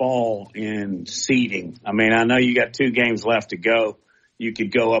likely fall in seeding? I mean, I know you got 2 games left to go. You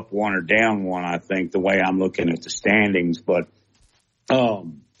could go up 1 or down 1, I think, the way I'm looking at the standings. But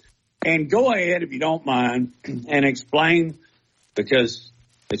and go ahead, if you don't mind, and explain, because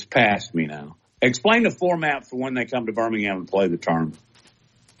it's past me now. Explain the format for when they come to Birmingham and play the tournament.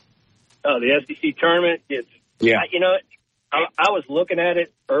 Oh, the SEC tournament? I was looking at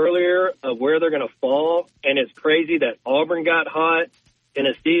it earlier of where they're going to fall, and it's crazy that Auburn got hot,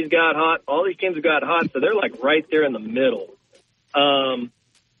 Tennessee's got hot, all these teams have got hot, so they're like right there in the middle.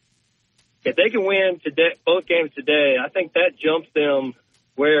 If they can win today, both games today, I think that jumps them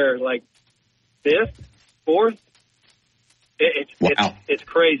where, like, 5th, 4th. It's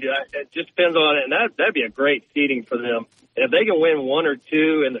crazy. It just depends on it, and that'd be a great seeding for them. And if they can win 1 or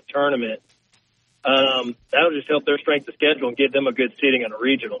 2 in the tournament, that'll just help their strength of schedule and give them a good seeding in a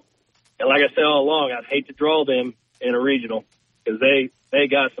regional. And like I said all along, I'd hate to draw them in a regional because they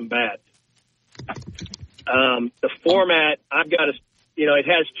got some bats. The format, I've got to, it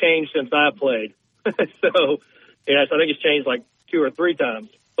has changed since I played. So I think it's changed like 2 or 3 times.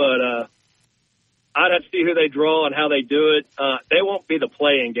 But I'd have to see who they draw and how they do it. They won't be the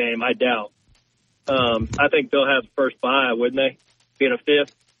play-in game, I doubt. I think they'll have the first bye, wouldn't they? Being a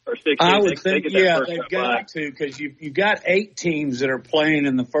 5th or 6th. I would think, they've got to, because you've got 8 teams that are playing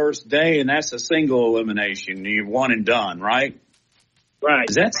in the first day, and that's a single elimination. You're one and done, right? Right.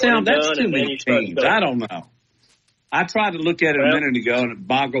 Does that sound, that's too many teams. I don't know. I tried to look at it a minute ago, and it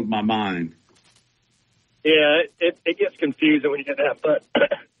boggled my mind. Yeah, it gets confusing when you get that, but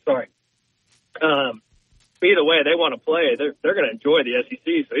sorry. Either way, they want to play. They're going to enjoy the SEC,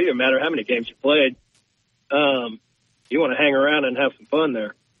 so it doesn't matter how many games you played. You want to hang around and have some fun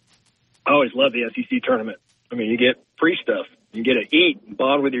there. I always love the SEC tournament. I mean, you get free stuff. You get to eat and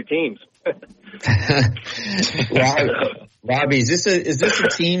bond with your teams. Robbie, is this a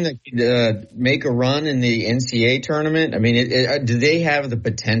team that could make a run in the NCAA tournament? I mean, do they have the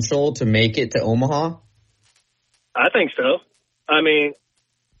potential to make it to Omaha? I think so. I mean,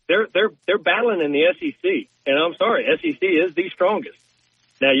 they're battling in the SEC, and I'm sorry, SEC is the strongest.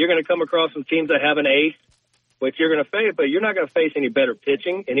 Now you're going to come across some teams that have an ace, which you're going to face, but you're not going to face any better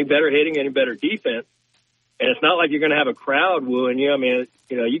pitching, any better hitting, any better defense. And it's not like you're going to have a crowd wooing you. I mean,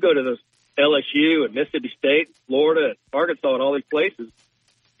 you go to the LSU and Mississippi State, Florida, Arkansas, and all these places,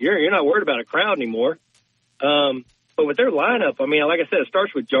 you're not worried about a crowd anymore. But with their lineup, I mean, like I said, it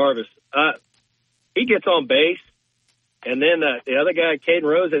starts with Jarvis. He gets on base, and then the other guy, Caden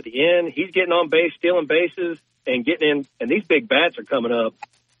Rose, at the end, he's getting on base, stealing bases, and getting in. And these big bats are coming up,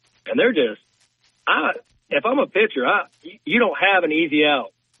 and they're just. If I'm a pitcher, you don't have an easy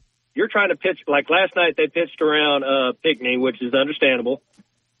out. You're trying to pitch, like last night they pitched around Pinckney, which is understandable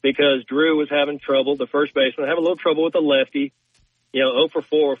because Drew was having trouble, the first baseman, having a little trouble with the lefty, 0 for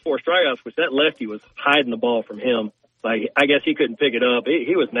 4 strikeouts, which that lefty was hiding the ball from him. Like, I guess he couldn't pick it up.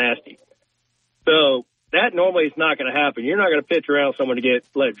 He was nasty. So that normally is not going to happen. You're not going to pitch around someone to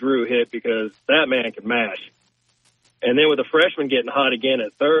let Drew hit because that man can mash. And then with the freshman getting hot again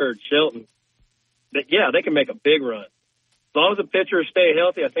at third, Shelton, they can make a big run. As long as the pitchers stay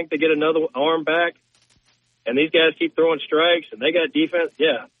healthy, I think they get another arm back, and these guys keep throwing strikes, and they got defense.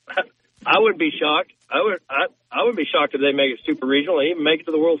 Yeah, I wouldn't be shocked. I wouldn't be shocked if they make it super regional and even make it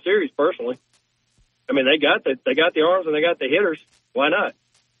to the World Series. Personally, I mean they got the arms and they got the hitters. Why not?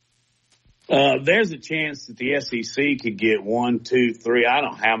 There's a chance that the SEC could get 1, 2, 3. I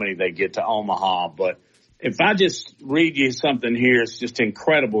don't know how many they get to Omaha, but if I just read you something here, it's just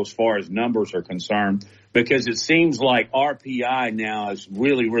incredible as far as numbers are concerned, because it seems like RPI now is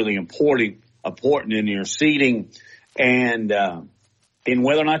really, really important in your seeding and in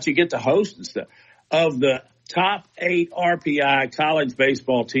whether or not you get to host and stuff. Of the top 8 RPI college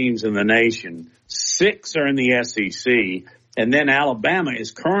baseball teams in the nation, 6 are in the SEC, and then Alabama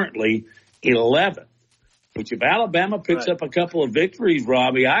is currently 11th. Which if Alabama picks up a couple of victories,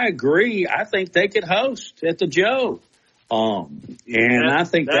 Robbie, I agree. I think they could host at the Joe. I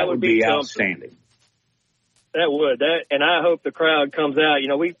think that would be outstanding. That would. And I hope the crowd comes out.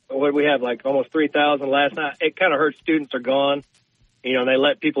 We have like almost 3,000 last night. It kind of hurts students are gone. They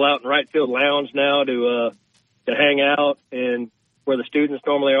let people out in right field lounge now to hang out and where the students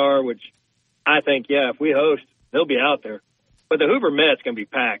normally are, which I think, if we host, they'll be out there. But the Hoover Met's going to be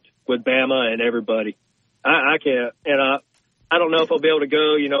packed with Bama and everybody. I can't, and I don't know if I'll be able to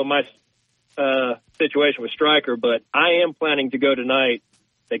go, my situation with Stryker, but I am planning to go tonight.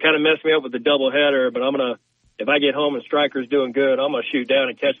 They kind of messed me up with the doubleheader, but I'm going to if I get home and Striker's doing good, I'm going to shoot down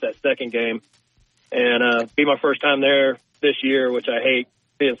and catch that second game and be my first time there this year, which I hate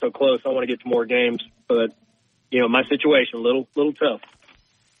being so close. I want to get to more games, but my situation a little tough.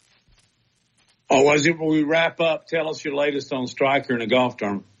 Oh, as we wrap up, tell us your latest on Striker in the golf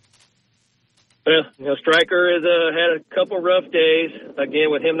tournament. Well, Striker has had a couple rough days.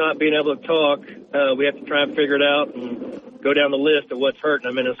 Again, with him not being able to talk, we have to try and figure it out and go down the list of what's hurting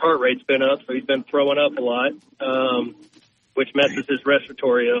him. And his heart rate's been up, so he's been throwing up a lot, which messes his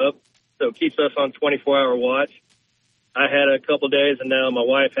respiratory up. So it keeps us on 24-hour watch. I had a couple days, and now my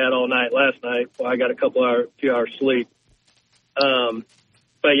wife had all night last night. Well, I got a few hours sleep.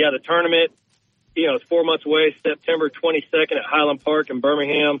 But, yeah, the tournament, it's 4 months away, September 22nd at Highland Park in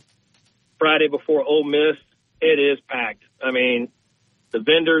Birmingham. Friday before Ole Miss, it is packed. I mean, the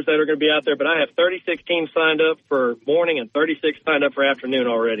vendors that are going to be out there, but I have 36 teams signed up for morning and 36 signed up for afternoon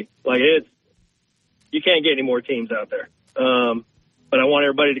already. You can't get any more teams out there. But I want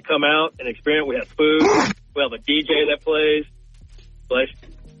everybody to come out and experience. We have food. We have a DJ that plays.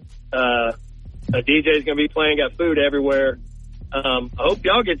 A DJ is going to be playing, got food everywhere. I hope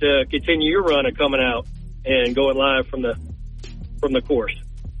y'all get to continue your run of coming out and going live from the course.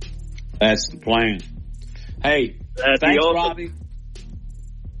 That's the plan. Hey, thanks, Robbie.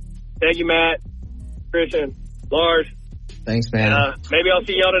 Thank you, Matt, Christian, Lars. Thanks, man. Maybe I'll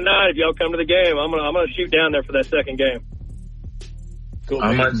see y'all tonight if y'all come to the game. I'm gonna shoot down there for that second game. Cool.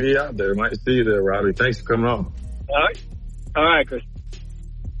 I might be out there. Might see you there, Robbie. Thanks for coming on. All right, Chris.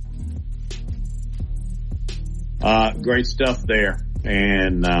 Great stuff there.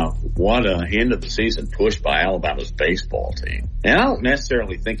 And what a end of the season push by Alabama's baseball team. And I don't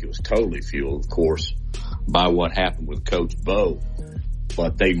necessarily think it was totally fueled, of course, by what happened with Coach Bo.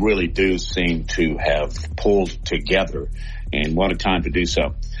 But they really do seem to have pulled together. And what a time to do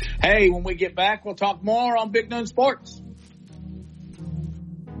so. Hey, when we get back, we'll talk more on Big Noon Sports.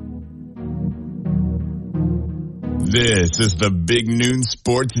 This is the Big Noon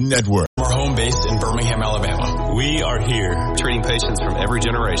Sports Network. We're home based in Birmingham, Alabama. We are here treating patients from every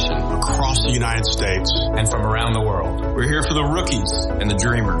generation across the United States and from around the world. We're here for the rookies and the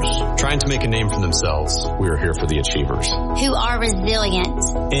dreamers, Trying to make a name for themselves. We are here for the achievers. Who are resilient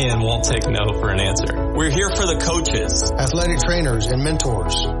and won't take no for an answer. We're here for the coaches, athletic trainers and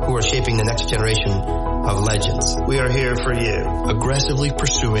mentors who are shaping the next generation of legends. We are here for you, aggressively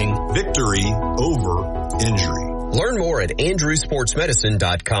pursuing victory over injury. Learn more at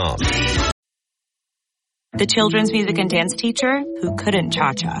andrewsportsmedicine.com. The children's music and dance teacher who couldn't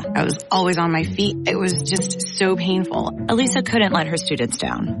cha-cha. I was always on my feet. It was just so painful. Elisa couldn't let her students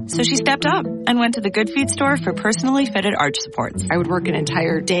down. So she stepped up and went to the Good Feet store for personally fitted arch supports. I would work an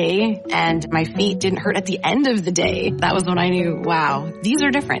entire day and my feet didn't hurt at the end of the day. That was when I knew, wow, these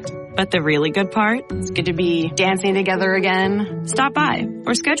are different. But the really good part? It's good to be dancing together again. Stop by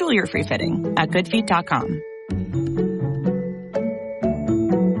or schedule your free fitting at goodfeet.com.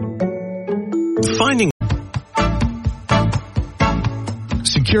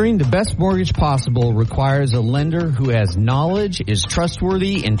 Securing the best mortgage possible requires a lender who has knowledge, is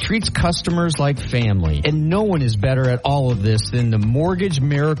trustworthy, and treats customers like family. And no one is better at all of this than the mortgage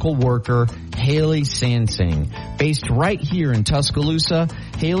miracle worker, Haley Sansing. Based right here in Tuscaloosa,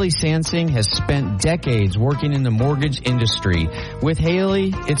 Haley Sansing has spent decades working in the mortgage industry. With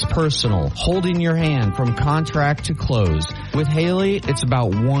Haley, it's personal, holding your hand from contract to close. With Haley, it's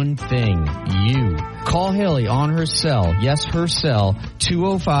about one thing, you. Call Haley on her cell, yes, her cell,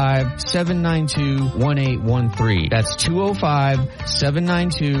 205-792-1813. That's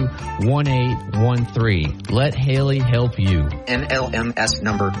 205-792-1813. Let Haley help you. NLMS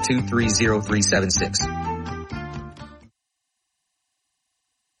number 230376.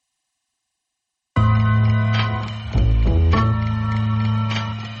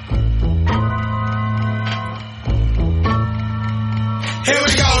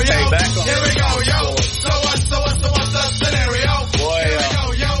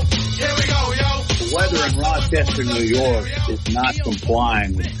 Rochester, New York is not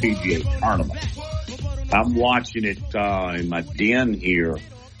complying with the PGA tournament. I'm watching it in my den here,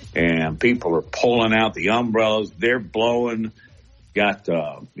 and people are pulling out the umbrellas. They're blowing. Got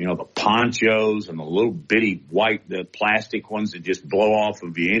the ponchos and the little bitty white, the plastic ones that just blow off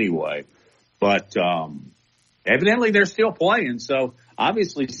of you anyway. But evidently they're still playing. So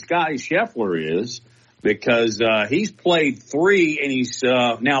obviously Scotty Scheffler is, because he's played 3 and he's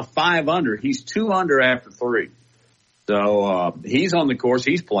now 5 under. He's 2 under after 3. So he's on the course.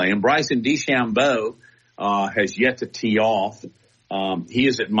 He's playing. Bryson DeChambeau has yet to tee off. He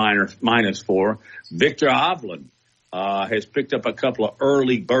is at -4. Victor Hovland has picked up a couple of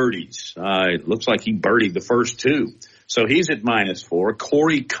early birdies. It looks like he birdied the first two. So he's at -4.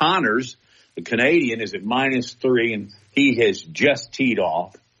 Corey Connors, the Canadian, is at -3, and he has just teed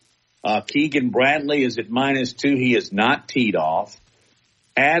off. Keegan Bradley is at -2. He has not teed off.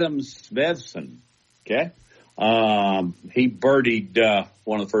 Adam Svensson, okay? He birdied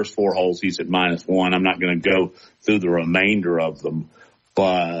one of the first 4 holes. He's at -1. I'm not going to go through the remainder of them.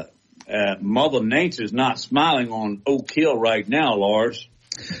 But Mother Nature's not smiling on Oak Hill right now, Lars.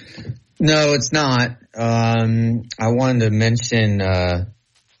 No, it's not. I wanted to mention our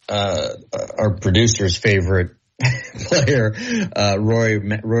producer's favorite player,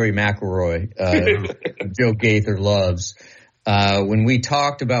 Rory McIlroy, Joe Gaither loves. When we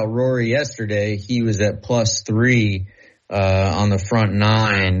talked about Rory yesterday, he was at +3 on the front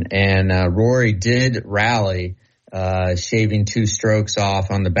 9, and Rory did rally, shaving 2 strokes off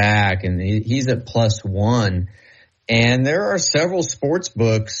on the back, and he's at +1. And there are several sports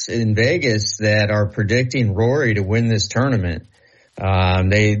books in Vegas that are predicting Rory to win this tournament.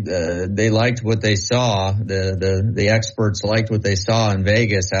 They liked what they saw. The experts liked what they saw in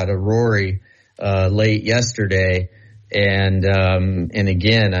Vegas out of Rory late yesterday. And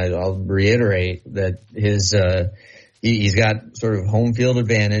again, I'll reiterate that he's got sort of home field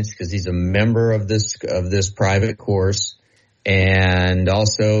advantage because he's a member of this private course. And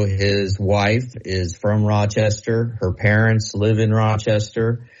also his wife is from Rochester. Her parents live in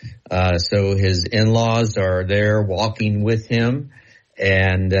Rochester. So his in-laws are there walking with him.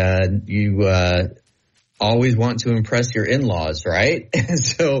 And you always want to impress your in-laws, right?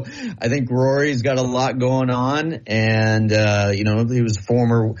 So I think Rory's got a lot going on. And, he was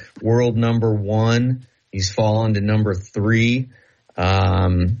former world number 1. He's fallen to number 3.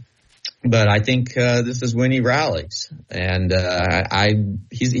 But I think this is when he rallies, and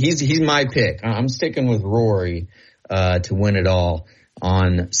he's my pick. I'm sticking with Rory to win it all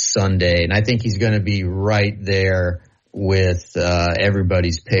on Sunday, and I think he's going to be right there with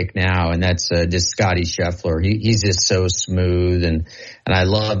everybody's pick now, and that's just Scotty Scheffler. He's just so smooth, and I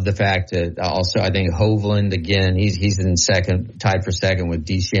love the fact that also I think Hovland again. He's in second, tied for second with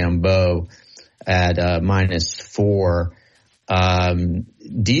DeChambeau at -4.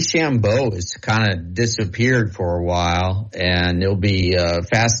 DeChambeau has kind of disappeared for a while, and it'll be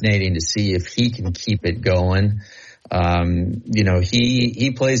fascinating to see if he can keep it going.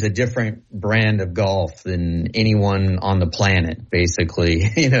 He plays a different brand of golf than anyone on the planet,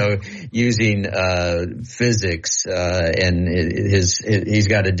 basically, using physics, and he's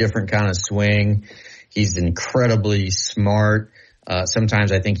got a different kind of swing. He's incredibly smart.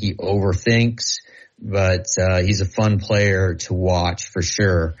 Sometimes I think he overthinks. But he's a fun player to watch for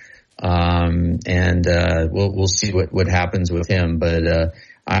sure, and we'll see what happens with him. But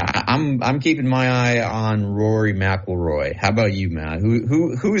I'm keeping my eye on Rory McIlroy. How about you, Matt?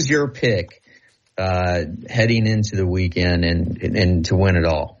 Who's your pick heading into the weekend and to win it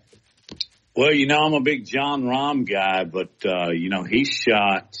all? Well, I'm a big Jon Rahm guy, but he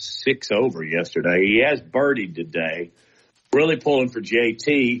shot 6 over yesterday. He has birdied today. Really pulling for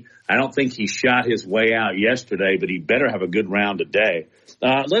JT. I don't think he shot his way out yesterday, but he better have a good round today.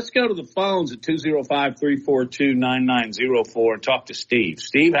 Let's go to the phones at 205-342-9904 and talk to Steve.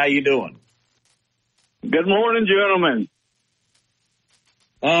 Steve, how you doing? Good morning, gentlemen.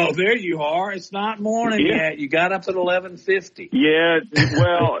 Oh, there you are. It's not morning yet. You got up at 11:50. Yeah,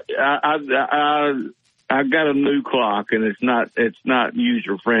 well, I got a new clock, and it's not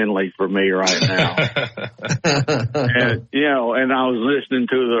user friendly for me right now. And and I was listening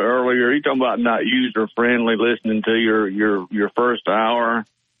to the earlier. You talking about not user friendly? Listening to your first hour.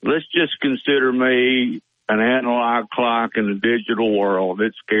 Let's just consider me an analog clock in the digital world.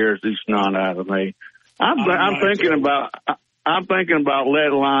 It scares the snot out of me. I'm thinking about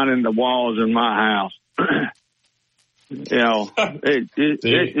lead lining the walls in my house. I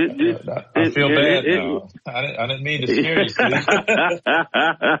feel bad now. I didn't mean to scare you, Steve.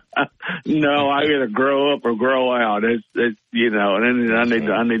 No, I got to grow up or grow out. And then I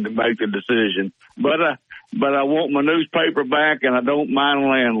need to make the decision. But I want my newspaper back, and I don't mind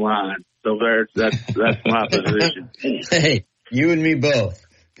landline. So that's my position. Hey, you and me both.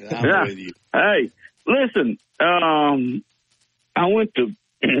 I'm with you. Hey, listen, I went to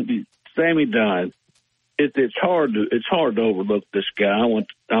Sammy Dunn. It's hard to overlook this guy. I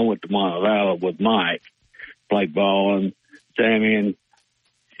went to Montevallo with Mike, played ball, and Sammy. And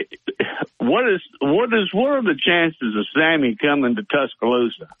what are the chances of Sammy coming to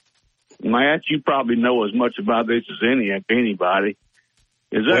Tuscaloosa? Matt, you probably know as much about this as anybody.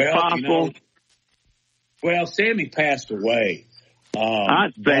 Is that possible? Well, Sammy passed away.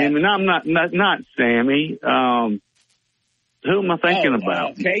 Not Sammy. No, I'm not Sammy. Who am I thinking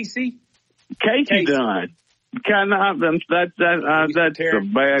about? Casey Dunn. That's a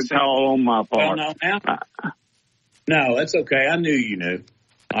bad call on my part. Well, no, that's okay. I knew you knew.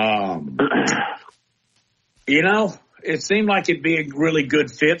 It seemed like it'd be a really good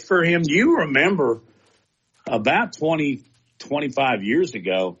fit for him. You remember about 20, 25 years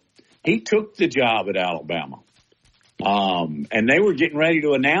ago, he took the job at Alabama. And they were getting ready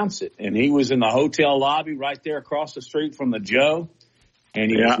to announce it. And he was in the hotel lobby right there across the street from the Joe. And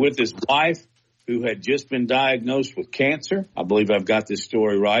he was with his wife, who had just been diagnosed with cancer. I believe I've got this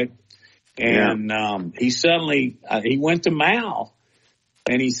story right. And he went to Mal,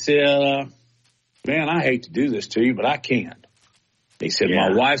 and he said, man, I hate to do this to you, but I can't. He said,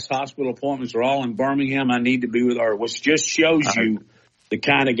 my wife's hospital appointments are all in Birmingham. I need to be with her, which just shows you the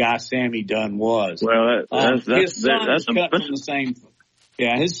kind of guy Sammy Dunn was. Well, his son is cut from the same.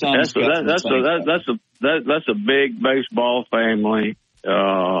 Yeah, his son. That's a big baseball family,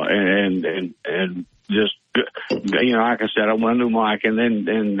 and just like I said, I knew Mike,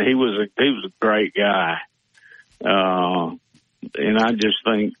 and he was a great guy, and I just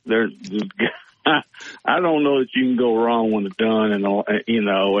think there's. I don't know that you can go wrong with Dunn and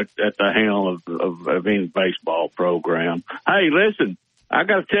at the helm of any baseball program. Hey, listen. I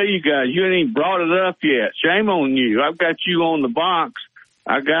got to tell you guys, you ain't even brought it up yet. Shame on you. I've got you on the box.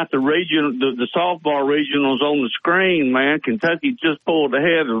 I got the softball regionals on the screen, man. Kentucky just pulled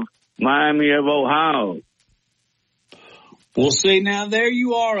ahead of Miami of Ohio. Well, see, now there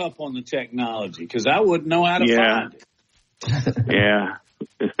you are up on the technology, because I wouldn't know how to find it. Yeah.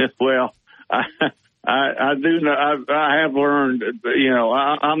 Well, I do know. I have learned.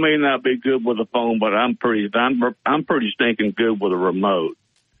 I may not be good with a phone, but I'm pretty stinking good with a remote.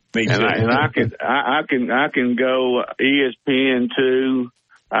 Me too. And I can go ESPN2.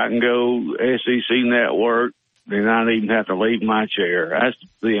 I can go SEC Network, and I don't even have to leave my chair. That's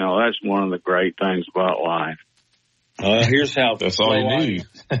one of the great things about life. Here's how. That's all you need.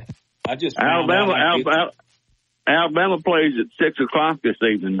 I just Alabama plays at 6:00 this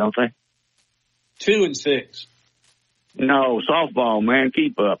evening, don't they? 2 and 6. No, softball, man,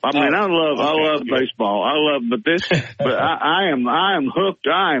 keep up. I love baseball. But I am hooked.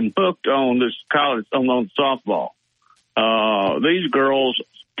 I am hooked on this college, on softball. These girls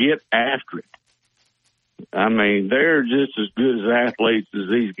get after it. I mean, they're just as good as athletes as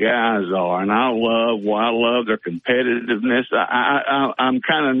these guys are, and I love their competitiveness. I'm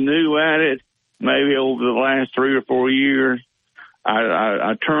kind of new at it, maybe over the last 3 or 4 years.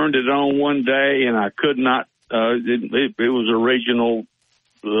 I turned it on one day, and I could not. It was a regional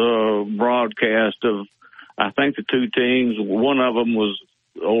broadcast of, I think, the two teams. One of them was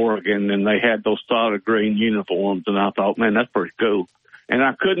Oregon, and they had those solid green uniforms, and I thought, man, that's pretty cool. And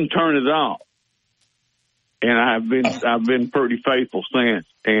I couldn't turn it off. And I've been pretty faithful since.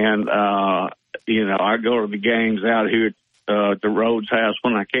 And I go to the games out here at the Rhodes House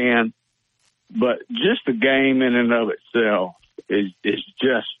when I can. But just the game in and of itself is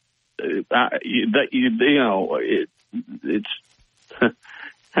just, it's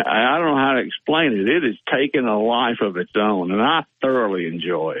I don't know how to explain it. It has taken a life of its own, and I thoroughly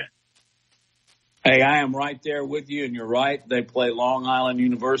enjoy it. Hey, I am right there with you, and you're right. They play Long Island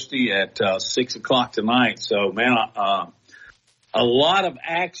University at 6:00 tonight. So, man, a lot of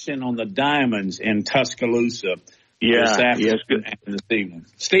action on the Diamonds in Tuscaloosa. This evening.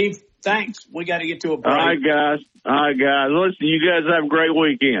 Steve, thanks. We got to get to a break. All right, guys. Listen, you guys have a great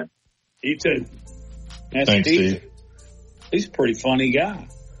weekend. You too. That's Thanks, Steve. He's a pretty funny guy.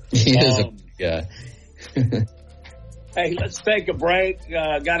 He is a funny guy. Hey, let's take a break.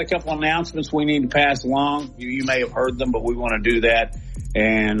 Got a couple announcements we need to pass along. You may have heard them, but we want to do that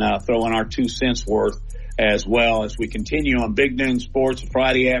and throw in our 2 cents worth as well as we continue on Big Noon Sports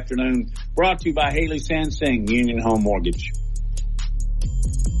Friday afternoon, brought to you by Haley Sansing, Union Home Mortgage.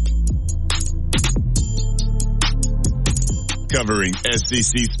 Covering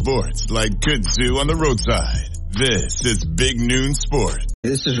SEC sports like kudzu on the roadside. This is Big Noon Sports.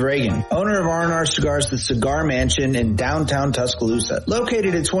 This is Reagan, owner of R&R Cigars, the Cigar Mansion in downtown Tuscaloosa,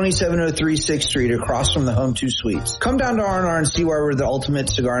 located at 2703 6th Street across from the Home 2 Suites. Come down to R&R and see why we're the ultimate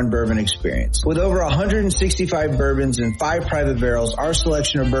cigar and bourbon experience. With over 165 bourbons and 5 private barrels, our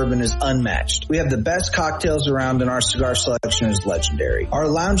selection of bourbon is unmatched. We have the best cocktails around, and our cigar selection is legendary. Our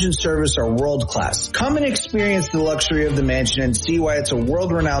lounge and service are world class. Come and experience the luxury of the mansion and see why it's a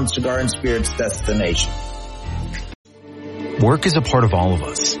world-renowned cigar and spirits destination. Work is a part of all of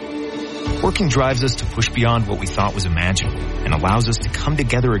us. Working drives us to push beyond what we thought was imaginable and allows us to come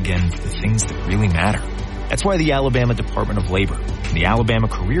together again for the things that really matter. That's why the Alabama Department of Labor and the Alabama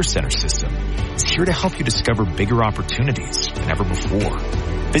Career Center system is here to help you discover bigger opportunities than ever before.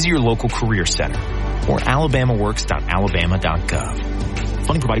 Visit your local career center or alabamaworks.alabama.gov.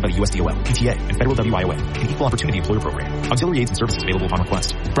 Funding provided by the USDOL, PTA, and Federal WIOA, an Equal Opportunity Employer Program. Auxiliary aids and services available upon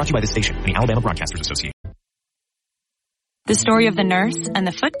request. Brought to you by this station and the Alabama Broadcasters Association. The story of the nurse and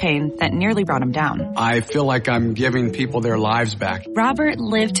the foot pain that nearly brought him down. I feel like I'm giving people their lives back. Robert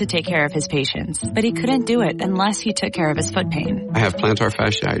lived to take care of his patients, but he couldn't do it unless he took care of his foot pain. I have plantar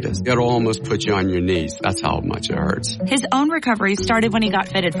fasciitis. It'll almost put you on your knees. That's how much it hurts. His own recovery started when he got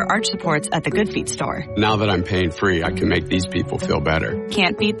fitted for arch supports at the Good Feet store. Now that I'm pain free, I can make these people feel better.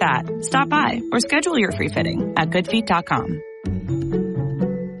 Can't beat that. Stop by or schedule your free fitting at goodfeet.com.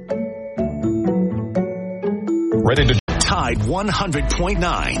 Ready to Tide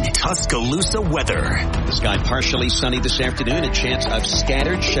 100.9 Tuscaloosa weather. The sky partially sunny this afternoon. A chance of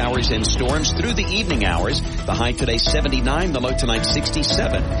scattered showers and storms through the evening hours. The high today 79, the low tonight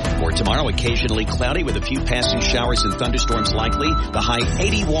 67. For tomorrow, occasionally cloudy with a few passing showers and thunderstorms likely. The high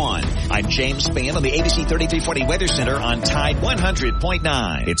 81. I'm James Spann on the ABC 3340 Weather Center on Tide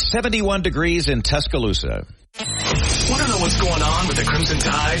 100.9. It's 71 degrees in Tuscaloosa. Want to know what's going on with the Crimson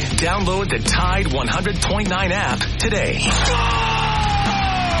Tide? Download the Tide 100.9 app today.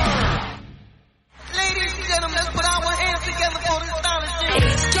 Ladies and gentlemen, let's put our hands together for this astonishing.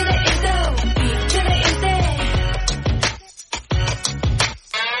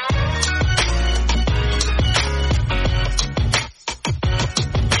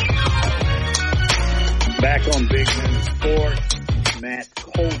 Back on Big Men Sports, Matt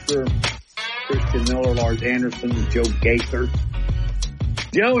Coulter, Christian Miller, Lars Anderson, Joe Gaither.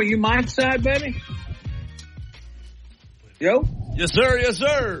 Joe, are you mic side, baby? Joe? Yes, sir. Yes,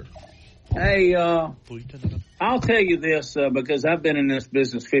 sir. Hey, I'll tell you this, because I've been in this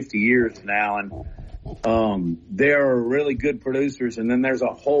business 50 years now, and there are really good producers, and then there's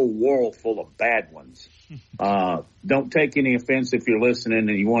a whole world full of bad ones. Don't take any offense if you're listening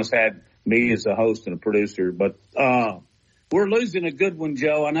and you once had me as a host and a producer, but we're losing a good one,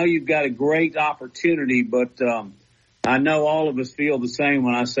 Joe. I know you've got a great opportunity, but I know all of us feel the same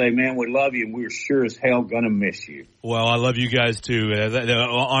when I say, man, we love you, and we're sure as hell going to miss you. Well, I love you guys, too.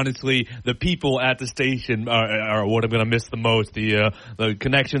 Honestly, the people at the station are what I'm going to miss the most. The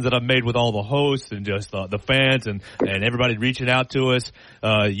connections that I've made with all the hosts and just the fans and everybody reaching out to us.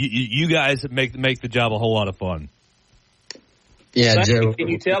 You guys make the job a whole lot of fun. Yeah, Joe. Can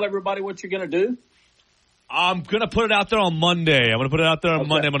you tell everybody what you're going to do? I'm going to put it out there on Monday. I'm going to put it out there on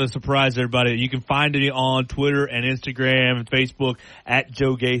Monday. I'm going to surprise everybody. You can find me on Twitter and Instagram and Facebook at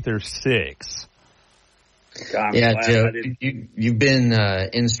Joe Gaither 6. Yeah, Joe, you've been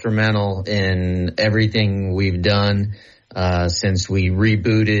instrumental in everything we've done since we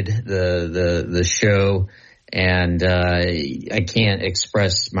rebooted the show. And I can't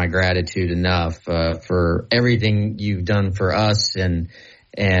express my gratitude enough for everything you've done for us and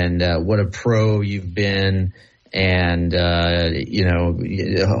what a pro you've been. And,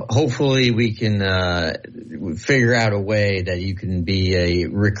 hopefully we can figure out a way that you can be a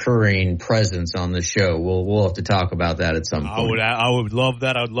recurring presence on the show. We'll have to talk about that at some point. I would love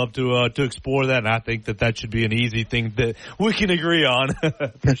that. I would love to explore that. And I think that should be an easy thing that we can agree on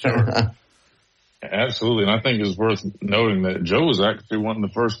for sure. Absolutely. And I think it's worth noting that Joe was actually one of the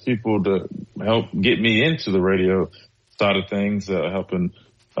first people to help get me into the radio side of things, helping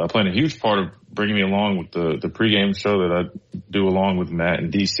playing a huge part of bringing me along with the pregame show that I do along with Matt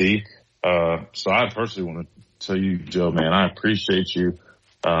and DC. So I personally want to tell you, Joe, man, I appreciate you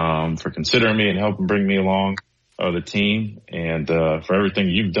for considering me and helping bring me along the team, and for everything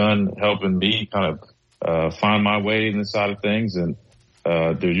you've done helping me kind of find my way in this side of things. And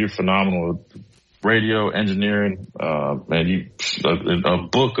dude, you're phenomenal. Radio engineering, man, a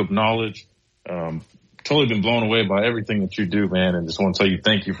book of knowledge. Totally been blown away by everything that you do, man, and just want to tell you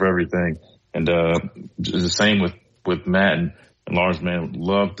thank you for everything. And the same with Matt and Lars, man.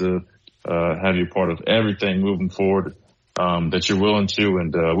 Love to have you part of everything moving forward that you're willing to,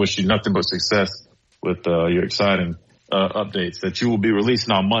 and wish you nothing but success with your exciting updates that you will be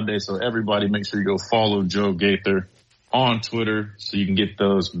releasing on Monday. So everybody, make sure you go follow Joe Gaither on Twitter so you can get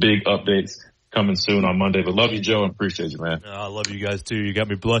those big updates coming soon on Monday. But love you, Joe, and appreciate you, man. I love you guys too. You got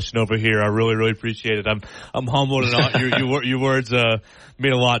me blushing over here. I really, really appreciate it. I'm humbled, and your words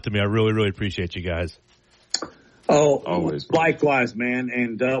mean a lot to me. I really, really appreciate you guys. Oh, always. Likewise, man,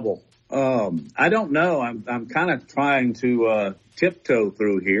 and double. I don't know. I'm kind of trying to tiptoe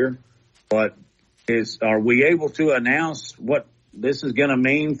through here, but are we able to announce what this is going to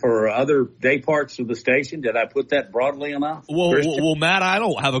mean for other day parts of the station? Did I put that broadly enough? Well, Matt, I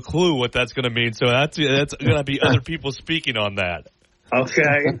don't have a clue what that's going to mean, so that's going to be other people speaking on that.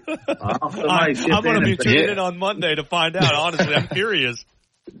 Okay. I'm going to be tuning in on Monday to find out. Honestly, I'm curious.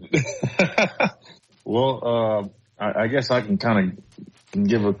 Well, I guess I can kind of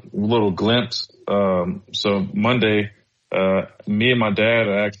give a little glimpse. So Monday, me and my dad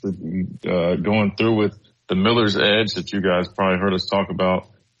are actually going through with the Miller's Edge that you guys probably heard us talk about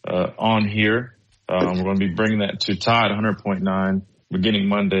on here. We're going to be bringing that to Tide 100.9 beginning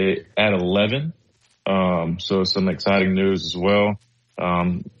Monday at 11. So some exciting news as well.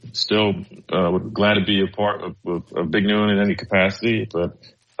 Still glad to be a part of Big Noon in any capacity, but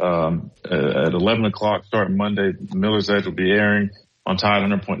at 11 o'clock starting Monday, Miller's Edge will be airing on Tide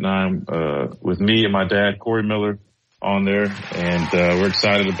 100.9 with me and my dad, Corey Miller, on there, and we're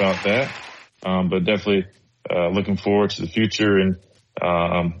excited about that. But definitely looking forward to the future and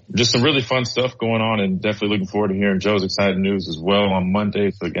just some really fun stuff going on, and definitely looking forward to hearing Joe's exciting news as well on Monday.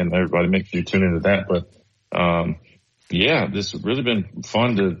 So again, everybody make sure you tune into that. But yeah, this has really been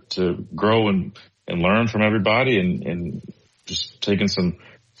fun to grow and learn from everybody and just taking some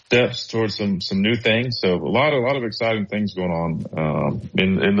steps towards some new things. So a lot of exciting things going on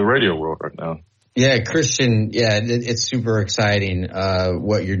in the radio world right now. Yeah, Christian, it's super exciting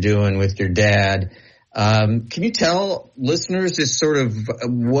what you're doing with your dad. Can you tell listeners just sort of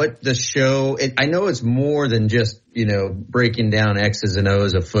what the show, I know it's more than just, breaking down X's and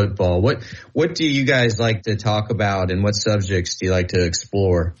O's of football. What do you guys like to talk about, and what subjects do you like to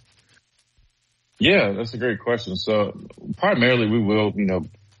explore? Yeah, that's a great question. So primarily we will,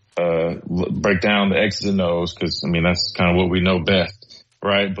 break down the X's and O's because, that's kind of what we know best,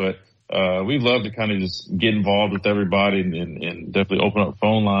 right? But we love to kind of just get involved with everybody and definitely open up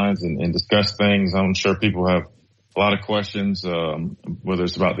phone lines and discuss things. I'm sure people have a lot of questions, whether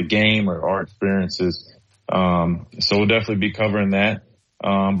it's about the game or our experiences. So we'll definitely be covering that.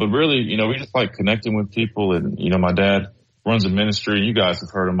 But really, we just like connecting with people. And, my dad runs a ministry. You guys have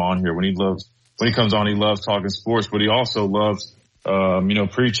heard him on here. When he comes on, he loves talking sports, but he also loves,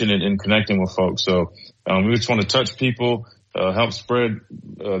 preaching and connecting with folks. So we just want to touch people, help spread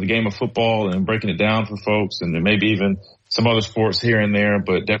the game of football and breaking it down for folks, and then maybe even some other sports here and there,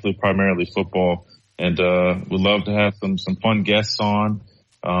 but definitely primarily football. And we'd love to have some fun guests on,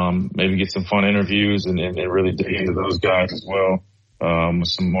 maybe get some fun interviews and really dig into those guys as well, with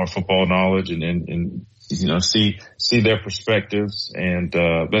some more football knowledge and see their perspectives. And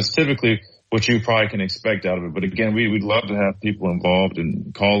that's typically what you probably can expect out of it. But again, we'd love to have people involved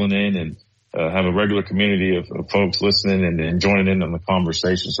and calling in and have a regular community of folks listening and joining in on the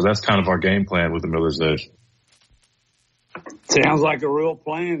conversation. So that's kind of our game plan with the Miller's Edge. Sounds like a real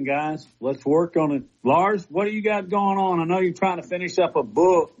plan, guys. Let's work on it. Lars, what do you got going on? I know you're trying to finish up a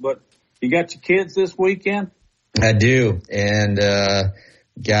book, but you got your kids this weekend? I do, and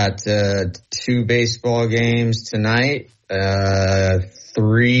got 2 baseball games tonight,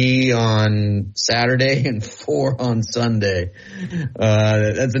 3 on Saturday and 4 on Sunday.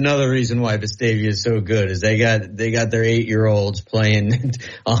 That's another reason why Vestavia is so good, is they got their 8-year-olds playing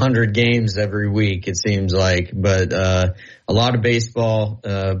 100 games every week, it seems like. But a lot of baseball,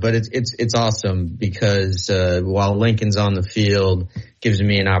 but it's awesome because while Lincoln's on the field, gives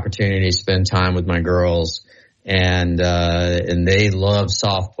me an opportunity to spend time with my girls. And they love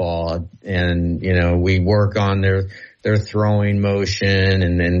softball, and we work on their throwing motion,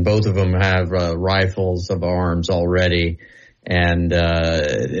 and both of them have rifles of arms already, and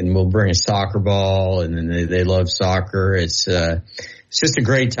we'll bring a soccer ball, and then they love soccer. It's just a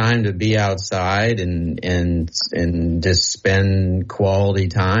great time to be outside and just spend quality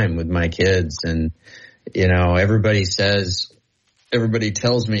time with my kids. And everybody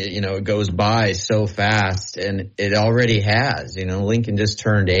tells me, it goes by so fast, and it already has. Lincoln just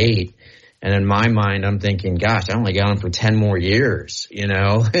turned 8. And in my mind, I'm thinking, gosh, I only got him for 10 more years, and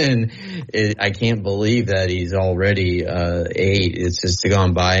I can't believe that he's already 8. It's just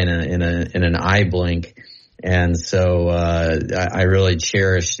gone by in an eye blink. And so I really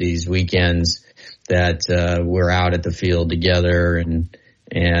cherish these weekends that we're out at the field together and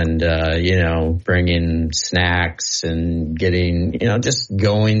bringing snacks and getting, just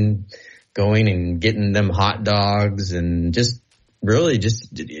going and getting them hot dogs and just really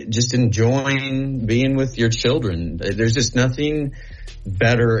just enjoying being with your children. There's just nothing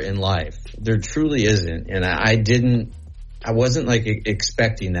better in life. There truly isn't. And I wasn't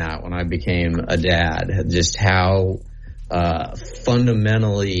expecting that when I became a dad, just how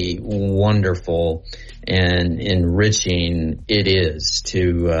fundamentally wonderful and enriching it is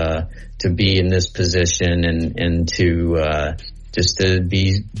to be in this position and to just to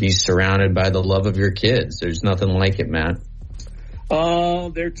be surrounded by the love of your kids. There's nothing like it, Matt.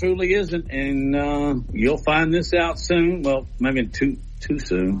 There truly isn't, and you'll find this out soon. Well, maybe too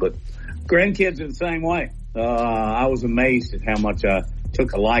soon, but grandkids are the same way. I was amazed at how much I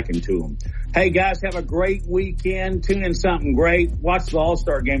took a liking to them. Hey, guys, have a great weekend. Tune in something great. Watch the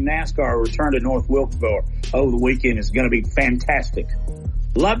All-Star Game. NASCAR return to North Wilkesboro over the weekend is going to be fantastic.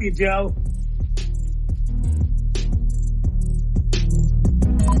 Love you, Joe.